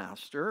I'm a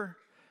master,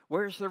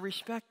 where's the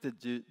respect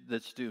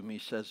that's due me,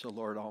 says the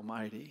Lord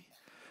Almighty.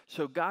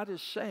 So God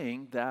is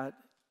saying that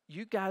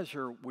you guys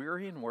are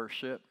weary in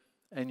worship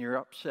and you're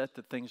upset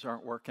that things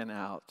aren't working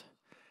out.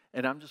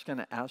 And I'm just going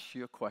to ask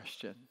you a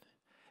question.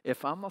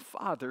 If I'm a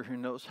father who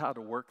knows how to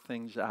work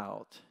things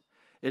out,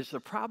 is the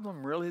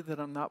problem really that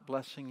I'm not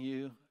blessing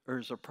you? Or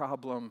is the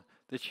problem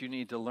that you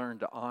need to learn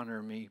to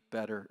honor me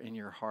better in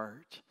your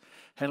heart?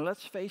 And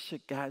let's face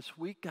it, guys,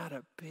 we got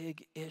a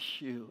big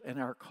issue in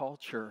our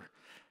culture.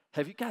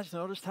 Have you guys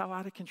noticed how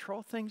out of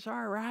control things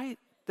are, right?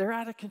 They're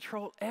out of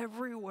control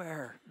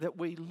everywhere that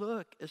we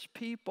look as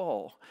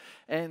people.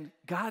 And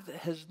God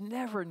has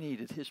never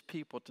needed his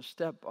people to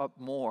step up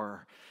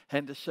more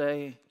and to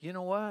say, you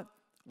know what?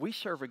 We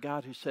serve a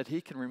God who said he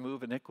can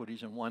remove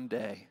iniquities in one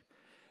day.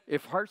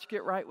 If hearts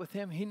get right with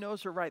him, he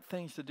knows the right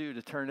things to do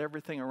to turn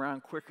everything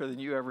around quicker than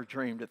you ever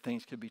dreamed that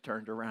things could be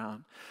turned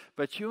around.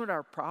 But you and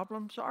our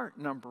problems aren't.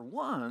 Number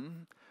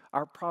one,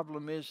 our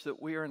problem is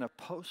that we are in a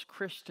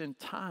post-Christian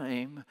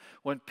time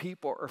when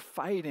people are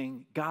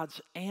fighting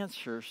God's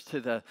answers to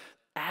the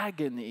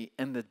agony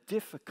and the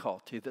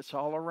difficulty that's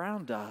all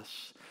around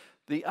us.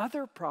 The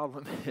other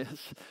problem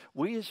is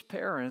we as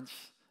parents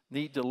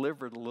need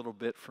delivered a little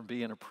bit from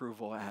being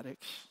approval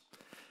addicts.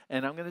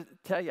 And I'm going to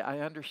tell you, I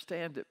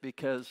understand it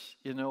because,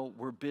 you know,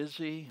 we're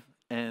busy.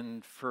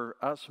 And for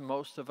us,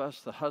 most of us,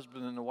 the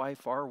husband and the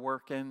wife are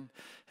working.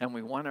 And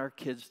we want our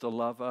kids to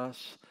love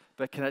us.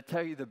 But can I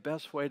tell you the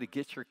best way to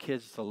get your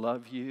kids to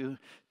love you?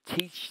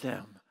 Teach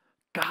them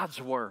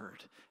God's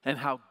word and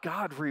how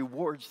God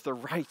rewards the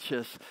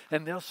righteous.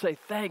 And they'll say,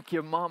 thank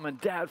you, Mom and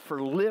Dad,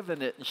 for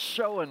living it and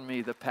showing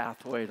me the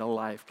pathway to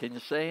life. Can you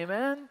say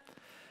amen?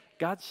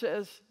 God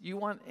says, you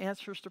want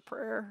answers to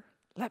prayer?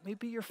 Let me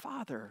be your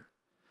father.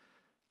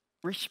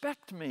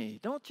 Respect me.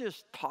 Don't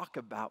just talk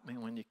about me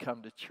when you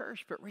come to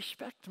church, but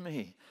respect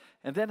me.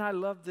 And then I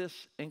love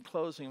this in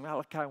closing,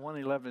 Malachi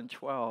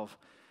 1:11-12.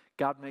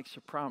 God makes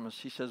a promise.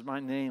 He says, my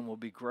name will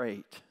be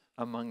great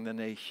among the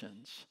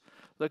nations.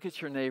 Look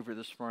at your neighbor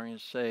this morning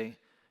and say,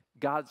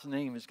 God's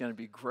name is going to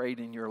be great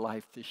in your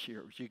life this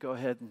year. Would you go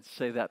ahead and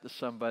say that to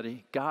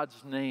somebody?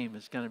 God's name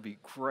is going to be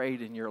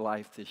great in your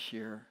life this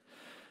year.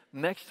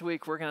 Next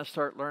week, we're going to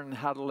start learning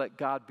how to let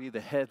God be the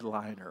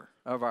headliner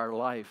of our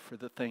life for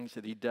the things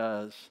that he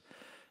does.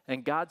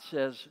 And God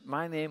says,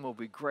 my name will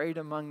be great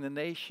among the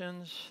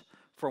nations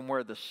from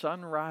where the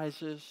sun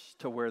rises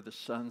to where the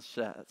sun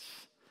sets.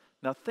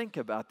 Now think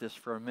about this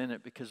for a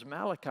minute because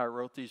Malachi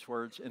wrote these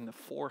words in the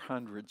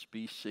 400s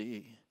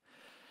BC.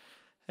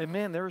 And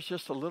man, there was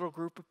just a little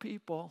group of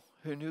people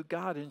who knew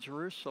God in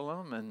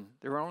Jerusalem, and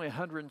there were only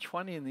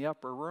 120 in the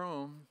upper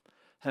room.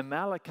 And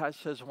Malachi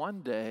says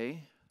one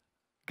day,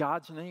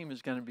 God's name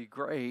is going to be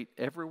great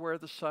everywhere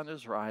the sun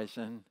is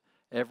rising,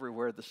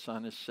 everywhere the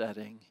sun is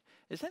setting.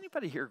 Is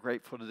anybody here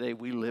grateful today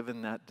we live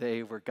in that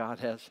day where God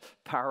has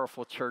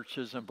powerful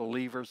churches and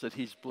believers that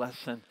he's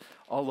blessing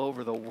all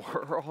over the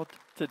world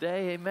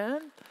today?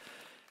 Amen?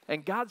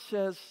 And God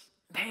says,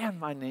 man,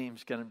 my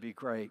name's going to be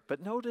great.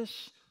 But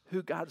notice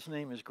who God's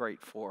name is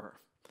great for.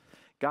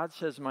 God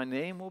says, my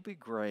name will be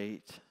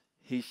great.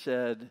 He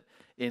said,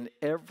 in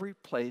every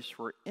place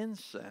where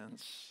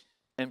incense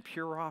and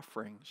pure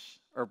offerings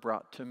are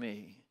brought to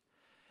me.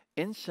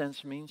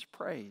 Incense means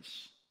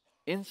praise.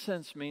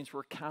 Incense means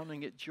we're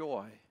counting it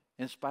joy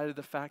in spite of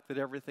the fact that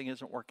everything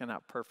isn't working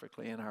out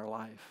perfectly in our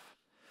life.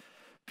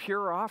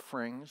 Pure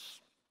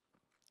offerings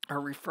are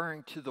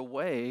referring to the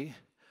way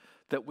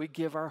that we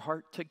give our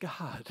heart to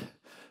God.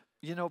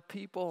 You know,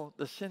 people,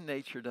 the sin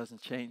nature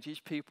doesn't change. These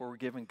people were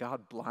giving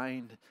God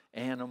blind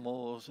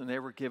animals, and they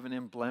were giving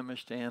him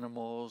blemished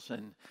animals.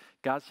 And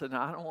God said, no,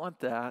 I don't want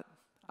that.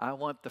 I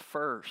want the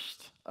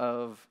first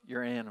of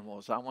your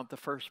animals. I want the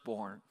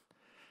firstborn.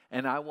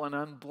 And I want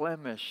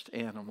unblemished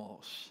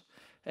animals.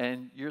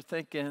 And you're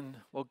thinking,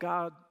 well,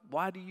 God,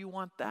 why do you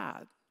want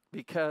that?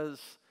 Because,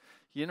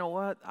 you know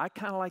what? I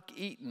kind of like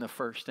eating the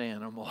first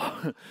animal.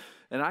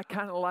 And I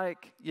kind of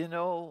like, you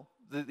know,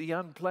 the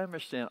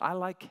unblemished animal. I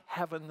like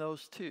having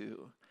those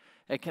too.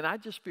 And can I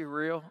just be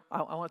real?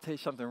 I want to tell you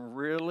something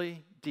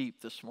really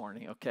deep this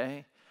morning,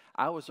 okay?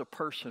 I was a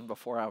person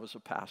before I was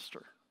a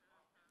pastor.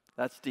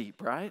 That's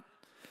deep, right?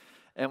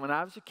 And when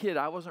I was a kid,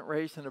 I wasn't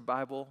raised in a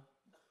Bible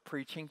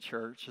preaching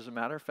church. As a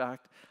matter of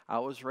fact, I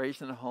was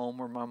raised in a home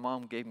where my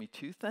mom gave me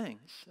two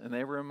things, and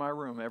they were in my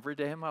room every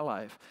day of my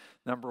life.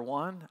 Number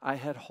one, I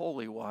had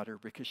holy water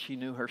because she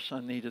knew her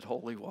son needed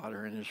holy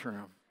water in his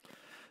room.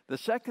 The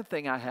second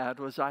thing I had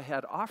was I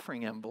had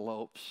offering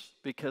envelopes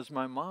because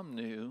my mom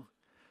knew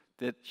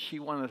that she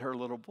wanted her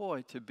little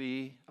boy to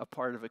be a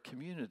part of a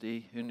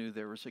community who knew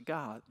there was a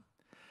God.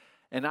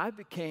 And I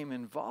became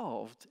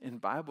involved in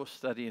Bible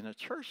study in a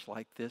church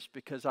like this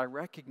because I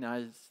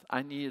recognized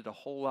I needed a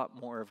whole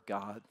lot more of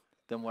God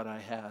than what I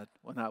had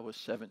when I was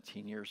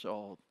 17 years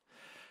old.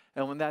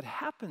 And when that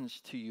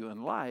happens to you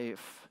in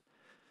life,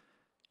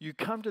 you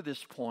come to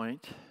this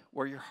point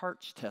where your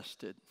heart's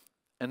tested.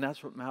 And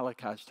that's what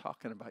Malachi's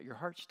talking about. Your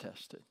heart's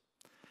tested.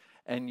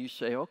 And you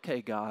say,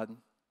 okay, God,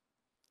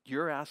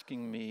 you're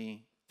asking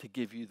me to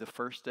give you the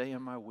first day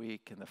of my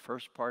week and the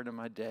first part of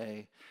my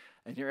day,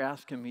 and you're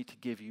asking me to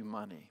give you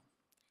money.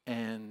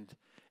 And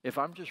if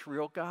I'm just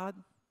real, God,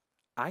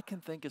 I can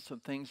think of some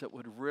things that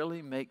would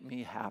really make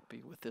me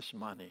happy with this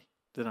money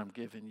that I'm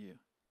giving you.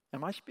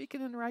 Am I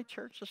speaking in the right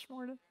church this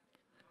morning?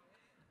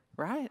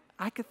 Right?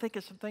 I could think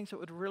of some things that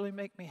would really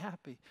make me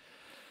happy.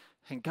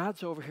 And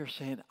God's over here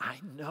saying, I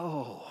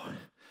know,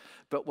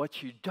 but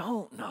what you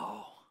don't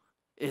know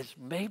is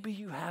maybe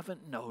you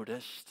haven't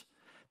noticed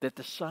that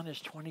the sun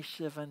is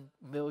 27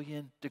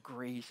 million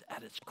degrees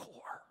at its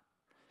core.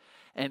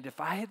 And if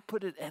I had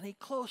put it any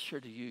closer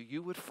to you,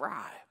 you would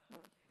fry.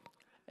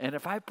 And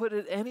if I put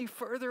it any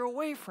further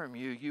away from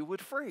you, you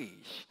would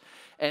freeze.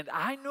 And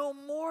I know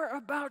more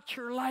about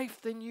your life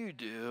than you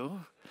do.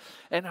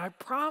 And I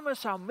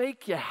promise I'll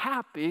make you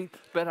happy,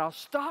 but I'll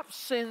stop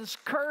sin's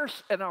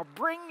curse and I'll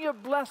bring you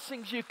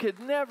blessings you could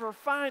never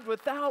find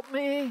without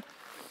me.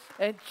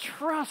 And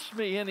trust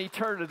me, in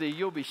eternity,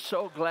 you'll be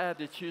so glad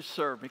that you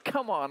served me.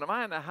 Come on, am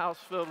I in a house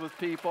filled with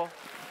people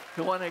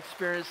who want to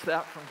experience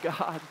that from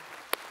God?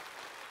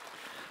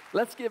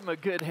 Let's give him a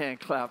good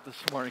hand clap this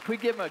morning. Can we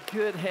give him a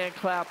good hand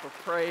clap of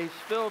praise,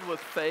 filled with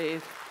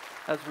faith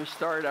as we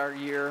start our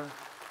year?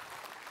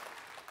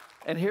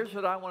 And here's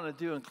what I want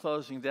to do in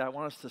closing today. I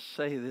want us to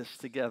say this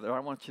together. I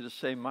want you to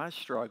say, my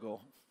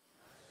struggle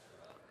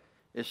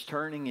is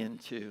turning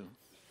into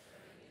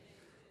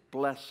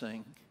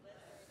blessing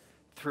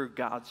through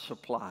God's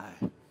supply.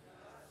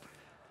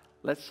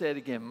 Let's say it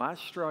again. My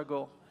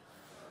struggle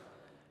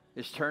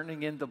is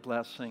turning into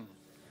blessing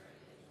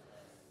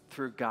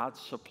through God's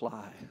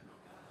supply.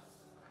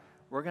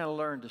 We're going to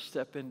learn to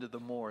step into the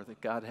more that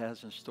God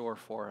has in store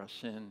for us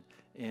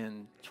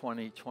in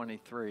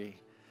 2023.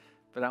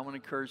 But I want to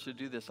encourage you to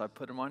do this. I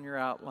put them on your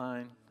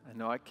outline. I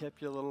know I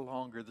kept you a little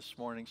longer this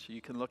morning so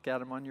you can look at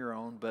them on your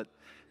own, but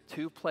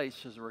 2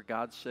 places where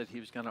God said he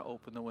was going to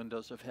open the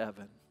windows of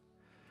heaven.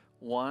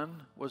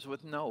 One was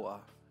with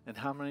Noah. And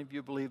how many of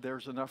you believe there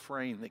was enough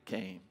rain that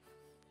came?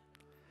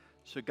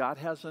 So God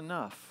has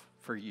enough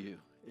for you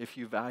if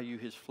you value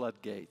his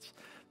floodgates.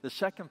 The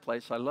second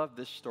place, I love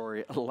this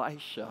story,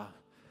 Elisha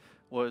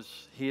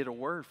he had a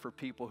word for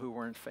people who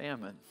were in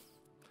famine.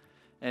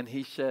 And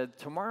he said,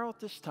 tomorrow at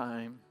this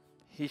time,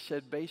 he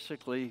said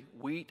basically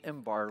wheat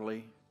and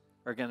barley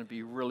are going to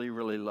be really,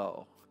 really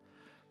low.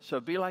 So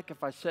it'd be like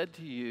if I said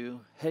to you,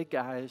 hey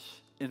guys,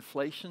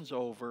 inflation's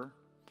over.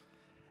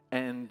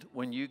 And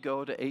when you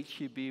go to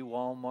H-E-B,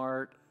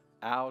 Walmart,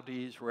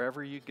 Aldi's,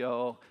 wherever you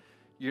go,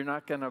 you're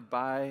not going to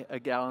buy a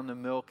gallon of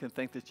milk and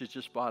think that you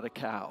just bought a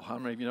cow. How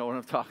many of you know what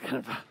I'm talking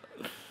about?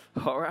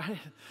 All right?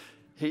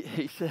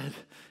 He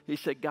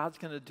said, God's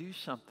going to do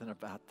something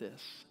about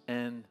this.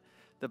 And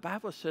the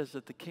Bible says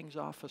that the king's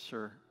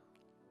officer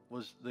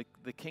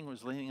the king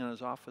was leaning on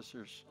his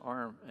officer's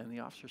arm, and the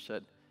officer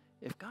said,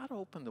 if God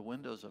opened the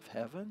windows of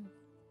heaven,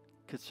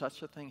 could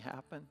such a thing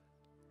happen?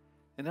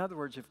 In other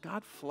words, if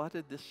God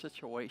flooded this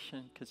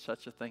situation, could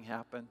such a thing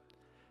happen?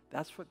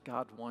 That's what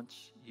God wants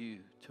you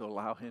to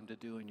allow him to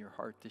do in your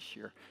heart this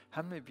year.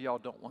 How many of y'all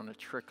don't want a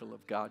trickle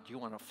of God? You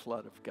want a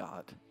flood of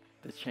God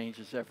that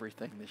changes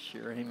everything this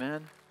year.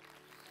 Amen?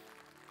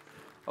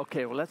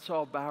 Okay, well, let's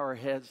all bow our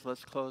heads.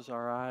 Let's close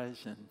our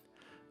eyes. And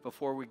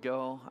before we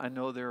go, I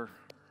know there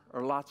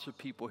are lots of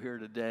people here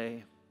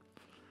today.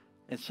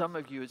 And some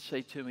of you would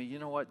say to me, you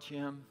know what,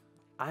 Jim?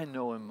 I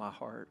know in my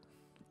heart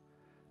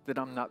that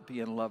I'm not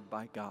being loved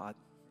by God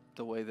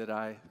the way that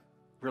I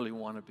really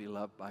want to be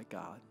loved by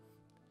God.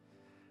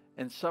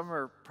 And some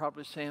are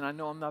probably saying, I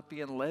know I'm not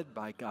being led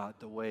by God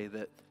the way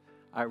that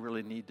I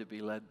really need to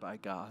be led by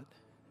God.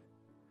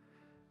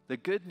 The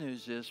good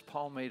news is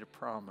Paul made a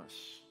promise.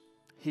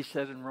 He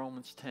said in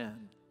Romans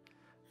 10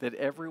 that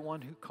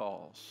everyone who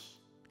calls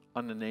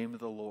on the name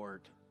of the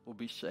Lord will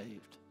be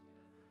saved.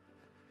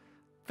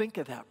 Think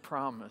of that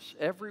promise.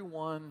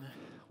 Everyone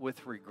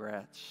with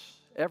regrets,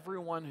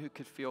 everyone who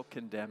could feel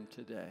condemned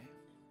today,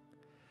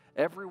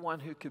 everyone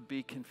who could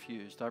be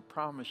confused, I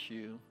promise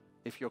you,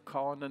 if you'll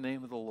call on the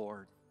name of the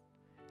Lord,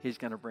 he's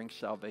going to bring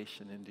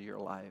salvation into your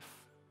life.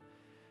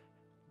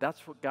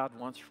 That's what God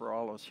wants for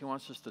all of us. He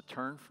wants us to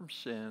turn from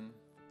sin,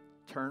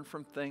 turn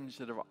from things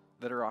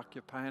that are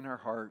occupying our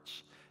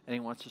hearts, and he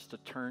wants us to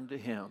turn to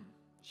him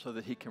so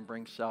that he can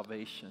bring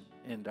salvation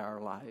into our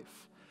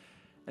life.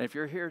 And if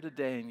you're here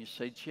today and you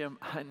say, Jim,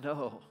 I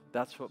know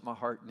that's what my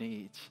heart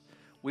needs,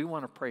 we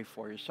want to pray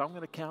for you. So I'm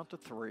going to count to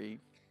 3.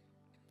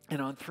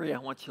 And on 3, I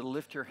want you to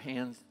lift your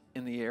hands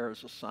in the air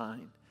as a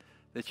sign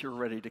that you're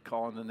ready to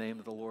call on the name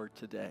of the Lord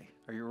today.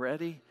 Are you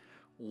ready?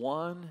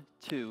 1,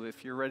 2.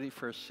 If you're ready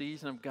for a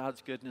season of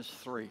God's goodness,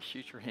 3.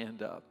 Shoot your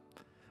hand up.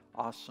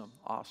 Awesome,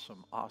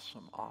 awesome,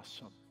 awesome,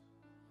 awesome.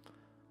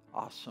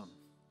 Awesome.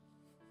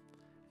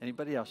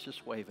 Anybody else?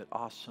 Just wave it.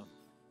 Awesome.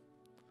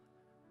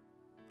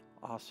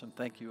 Awesome.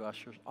 Thank you,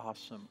 ushers.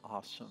 Awesome,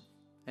 awesome.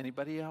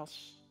 Anybody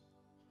else?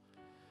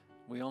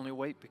 We only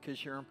wait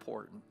because you're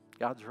important.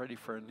 God's ready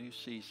for a new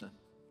season.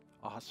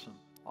 Awesome,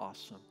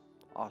 awesome,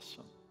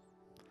 awesome.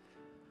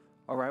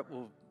 All right,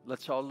 well,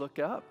 let's all look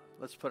up.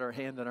 Let's put our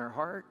hand on our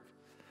heart.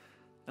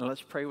 And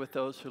let's pray with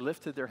those who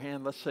lifted their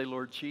hand. Let's say,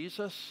 Lord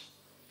Jesus,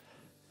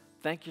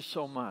 thank you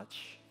so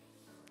much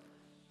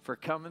for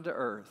coming to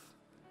earth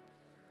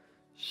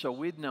so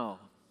we'd know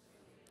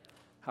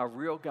how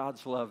real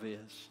God's love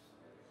is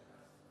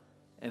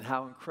and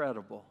how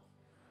incredible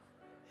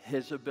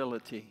His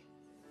ability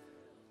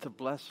to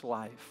bless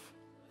life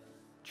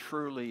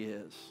truly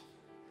is.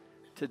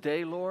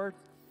 Today, Lord,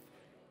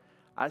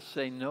 I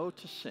say no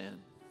to sin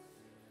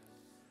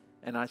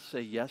and I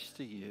say yes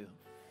to you.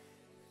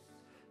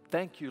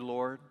 Thank you,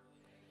 Lord,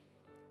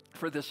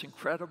 for this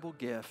incredible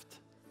gift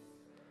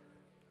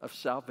of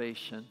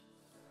salvation.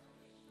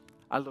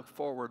 I look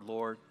forward,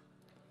 Lord,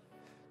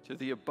 to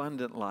the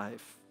abundant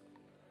life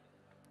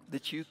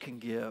that you can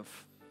give,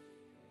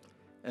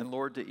 and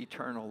Lord, to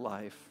eternal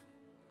life.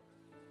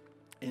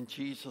 In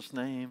Jesus'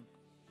 name.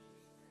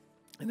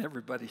 And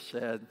everybody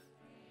said,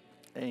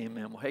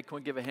 amen. Well, hey, can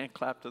we give a hand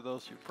clap to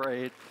those who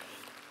prayed?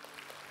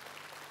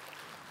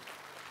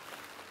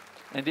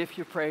 And if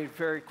you prayed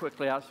very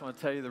quickly, I just want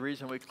to tell you the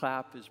reason we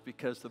clap is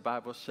because the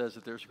Bible says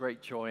that there's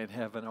great joy in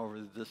heaven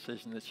over the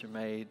decision that you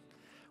made.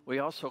 We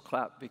also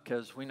clap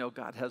because we know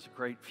God has a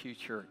great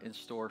future in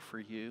store for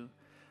you.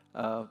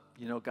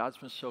 You know, God's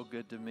been so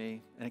good to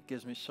me, and it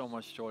gives me so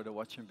much joy to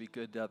watch Him be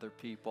good to other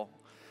people.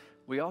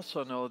 We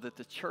also know that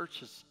the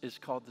church is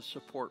called to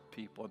support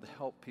people and to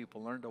help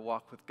people learn to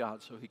walk with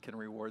God so He can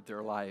reward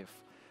their life.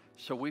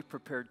 So we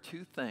prepared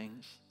two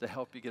things to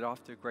help you get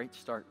off to a great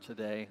start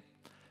today.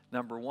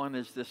 Number one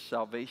is this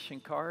salvation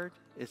card.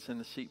 It's in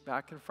the seat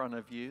back in front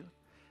of you.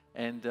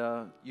 And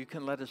you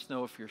can let us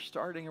know if you're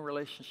starting a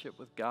relationship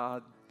with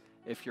God,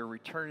 if you're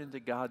returning to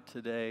God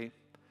today.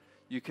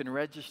 You can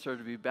register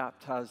to be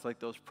baptized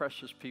like those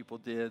precious people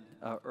did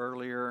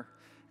earlier.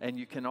 And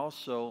you can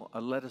also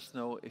let us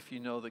know if you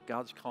know that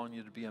God's calling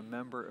you to be a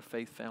member of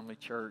Faith Family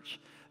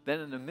Church. Then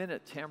in a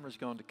minute, Tamara's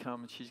going to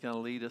come and she's going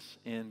to lead us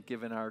in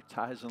giving our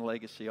tithes and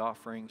legacy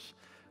offerings.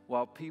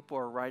 While people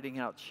are writing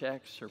out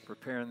checks or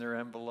preparing their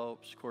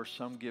envelopes, of course,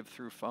 some give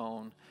through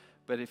phone.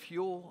 But if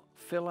you'll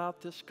fill out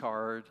this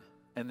card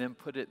and then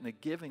put it in the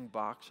giving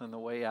box on the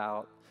way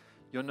out,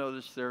 you'll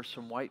notice there are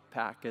some white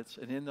packets,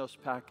 and in those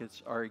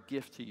packets are a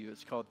gift to you.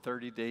 It's called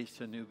 30 Days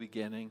to a New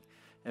Beginning.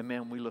 And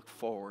man, we look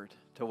forward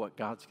to what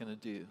God's going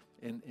to do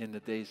in the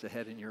days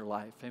ahead in your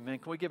life. Amen.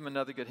 Can we give Him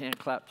another good hand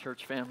clap,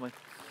 church family?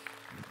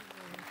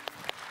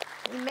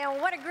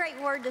 Amen. What a great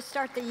word to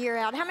start the year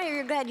out. How many of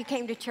you are glad you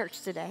came to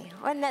church today?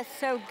 Wasn't that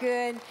so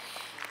good?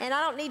 And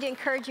I don't need to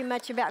encourage you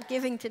much about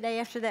giving today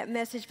after that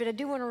message, but I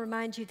do want to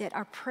remind you that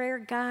our prayer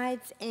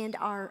guides and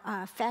our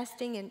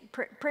fasting and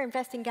prayer and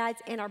fasting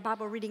guides and our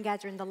Bible reading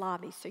guides are in the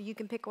lobby. So you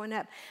can pick one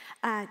up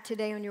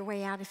today on your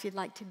way out if you'd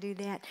like to do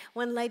that.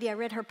 One lady, I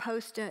read her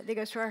post that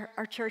goes to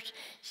our church.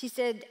 She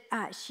said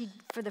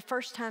for the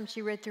first time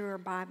she read through her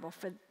Bible,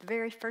 for the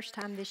very first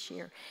time this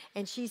year.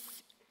 And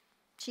she's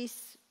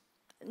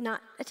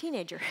not a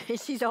teenager,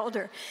 she's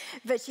older,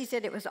 but she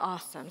said it was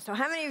awesome. So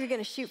how many of you are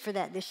going to shoot for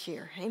that this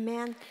year?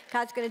 Amen.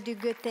 God's going to do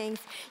good things.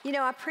 You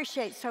know, I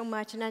appreciate so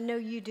much, and I know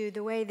you do,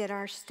 the way that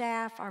our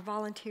staff, our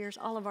volunteers,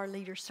 all of our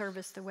leaders serve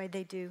us the way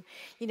they do.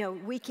 You know,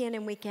 week in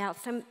and week out.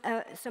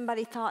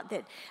 Somebody thought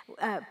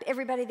that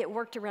everybody that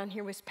worked around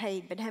here was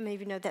paid, but how many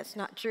of you know that's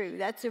not true?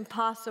 That's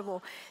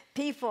impossible.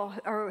 People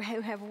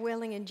who have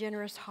willing and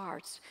generous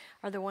hearts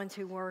are the ones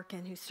who work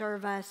and who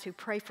serve us, who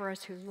pray for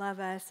us, who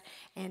love us,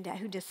 and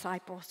who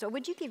disciple. So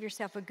would you give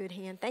yourself a good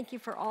hand? Thank you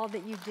for all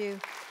that you do.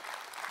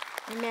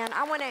 Amen.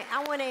 I want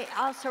to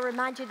also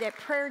remind you that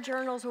prayer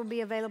journals will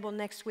be available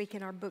next week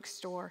in our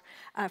bookstore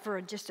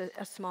for just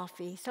a small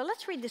fee. So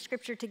let's read the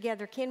scripture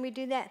together. Can we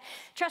do that?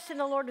 Trust in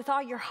the Lord with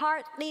all your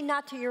heart. Lean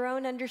not to your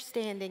own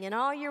understanding. In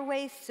all your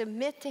ways,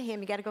 submit to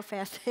Him. You got to go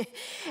fast.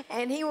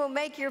 And He will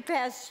make your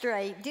path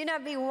straight. Do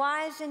not be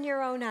wise in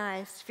your own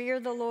eyes.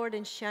 Fear the Lord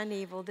and shun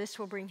evil. This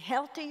will bring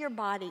health to your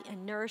body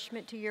and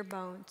nourishment to your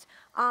bones.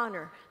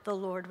 Honor the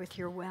Lord with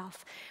your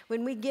wealth.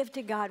 When we give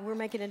to God, we're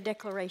making a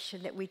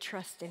declaration that we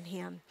trust in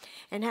Him.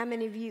 And how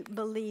many of you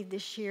believe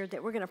this year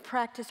that we're going to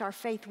practice our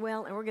faith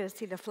well and we're going to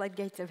see the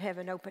floodgates of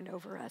heaven open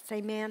over us?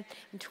 Amen.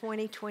 In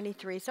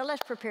 2023. So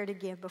let's prepare to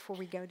give before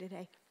we go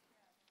today.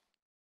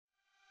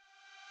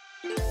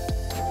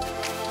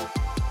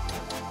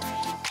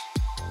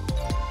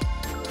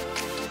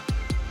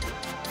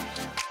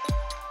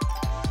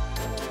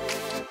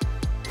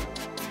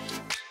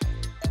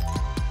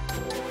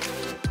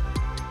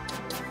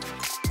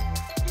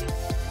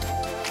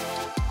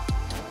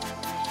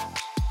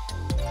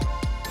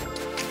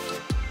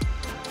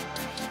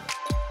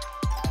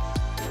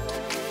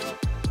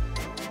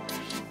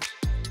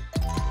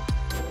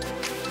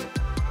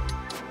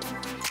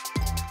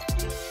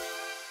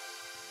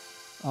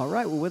 All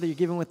right, well, whether you're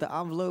giving with the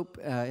envelope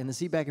in the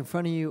seat back in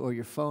front of you or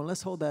your phone,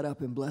 let's hold that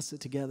up and bless it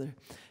together.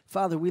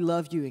 Father, we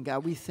love you, and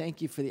God, we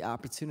thank you for the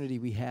opportunity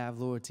we have,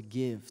 Lord, to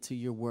give to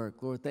your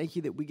work. Lord, thank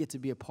you that we get to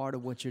be a part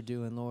of what you're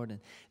doing, Lord,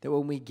 and that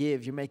when we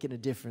give, you're making a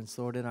difference,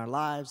 Lord, in our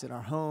lives, in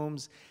our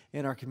homes,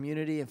 in our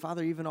community, and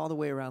Father, even all the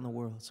way around the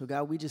world. So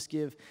God, we just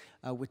give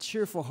with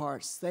cheerful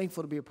hearts,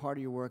 thankful to be a part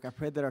of your work. I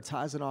pray that our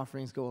tithes and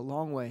offerings go a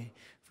long way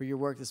for your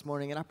work this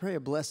morning, and I pray a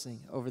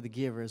blessing over the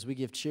giver as we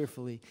give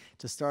cheerfully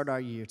to start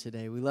our year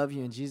today. We love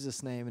you in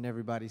Jesus' name, and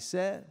everybody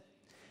said,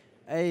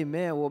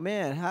 amen. Well,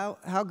 man,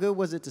 how good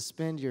was it to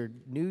spend your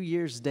New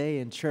Year's Day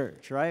in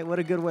church, right? What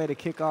a good way to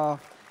kick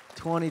off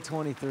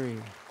 2023.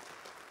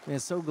 Man,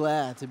 so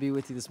glad to be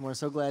with you this morning.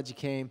 So glad you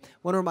came.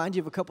 Want to remind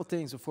you of a couple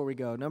things before we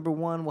go. Number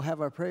one, we'll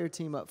have our prayer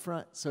team up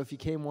front. So if you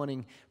came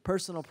wanting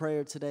personal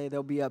prayer today,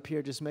 they'll be up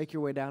here. Just make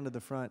your way down to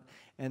the front,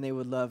 and they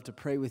would love to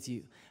pray with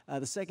you.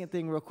 The second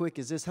thing real quick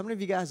is this. How many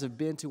of you guys have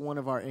been to one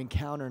of our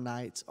encounter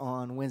nights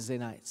on Wednesday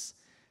nights?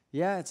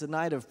 Yeah, it's a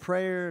night of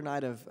prayer, a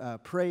night of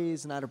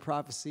praise, a night of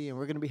prophecy, and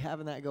we're going to be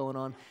having that going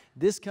on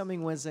this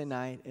coming Wednesday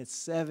night at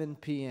 7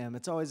 p.m.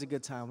 It's always a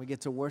good time. We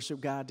get to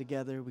worship God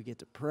together. We get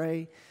to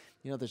pray.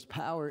 You know, there's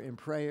power in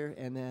prayer,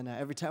 and then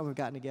every time we've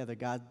gotten together,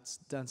 God's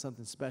done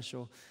something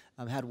special,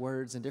 had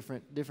words and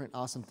different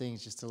awesome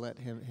things just to let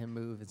him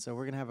move. And so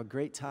we're going to have a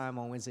great time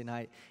on Wednesday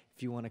night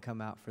if you want to come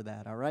out for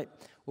that, all right?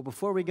 Well,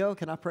 before we go,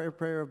 can I pray a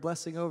prayer of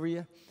blessing over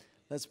you?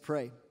 Let's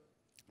pray.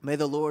 May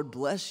the Lord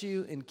bless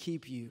you and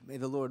keep you. May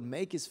the Lord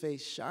make his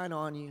face shine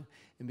on you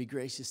and be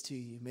gracious to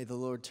you. May the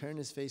Lord turn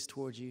his face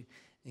towards you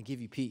and give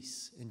you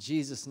peace. In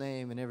Jesus'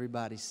 name, and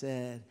everybody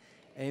said,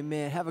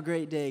 amen. Have a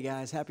great day,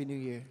 guys. Happy New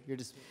Year. You're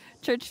dismissed.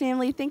 Church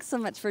family, thanks so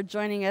much for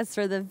joining us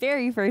for the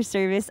very first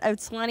service of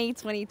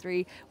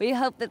 2023. We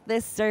hope that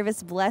this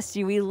service blessed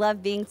you. We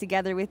love being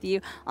together with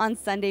you on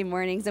Sunday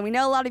mornings. And we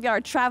know a lot of you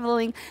are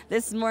traveling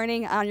this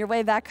morning on your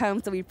way back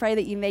home, so we pray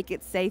that you make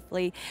it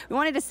safely. We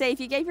wanted to say, if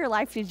you gave your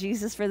life to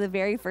Jesus for the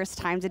very first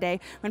time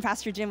today, when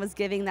Pastor Jim was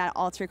giving that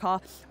altar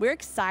call, we're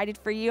excited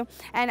for you.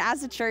 And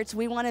as a church,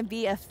 we want to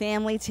be a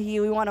family to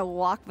you. We want to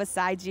walk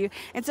beside you.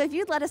 And so if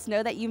you'd let us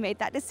know that you made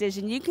that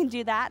decision, you can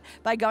do that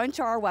by going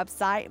to our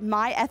website,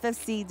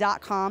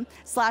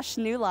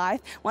 myffc.com/newlife.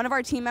 One of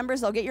our team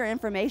members, they'll get your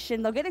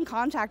information, they'll get in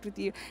contact with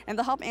you, and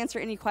they'll help answer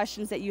any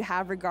questions that you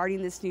have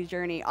regarding this new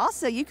journey.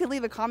 Also, you could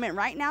leave a comment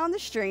right now on the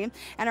stream,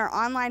 and our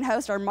online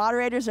hosts, our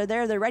moderators are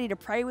there. They're ready to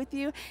pray with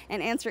you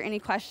and answer any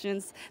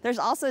questions. There's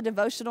also a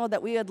devotional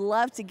that we would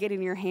love to get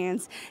in your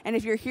hands. And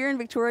if you're here in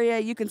Victoria,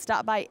 you can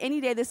stop by any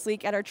day this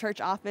week at our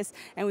church office,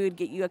 and we would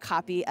get you a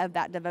copy of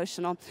that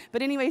devotional.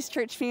 But anyways,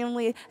 church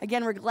family,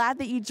 again, we're glad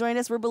that you joined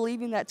us. We're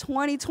believing that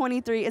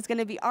 2023 is going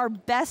to be our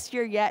best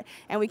year yet,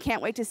 and we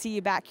can't wait to see you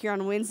back here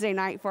on Wednesday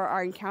night for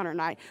our encounter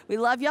night. We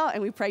love y'all,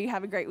 and we pray you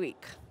have a great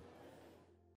week.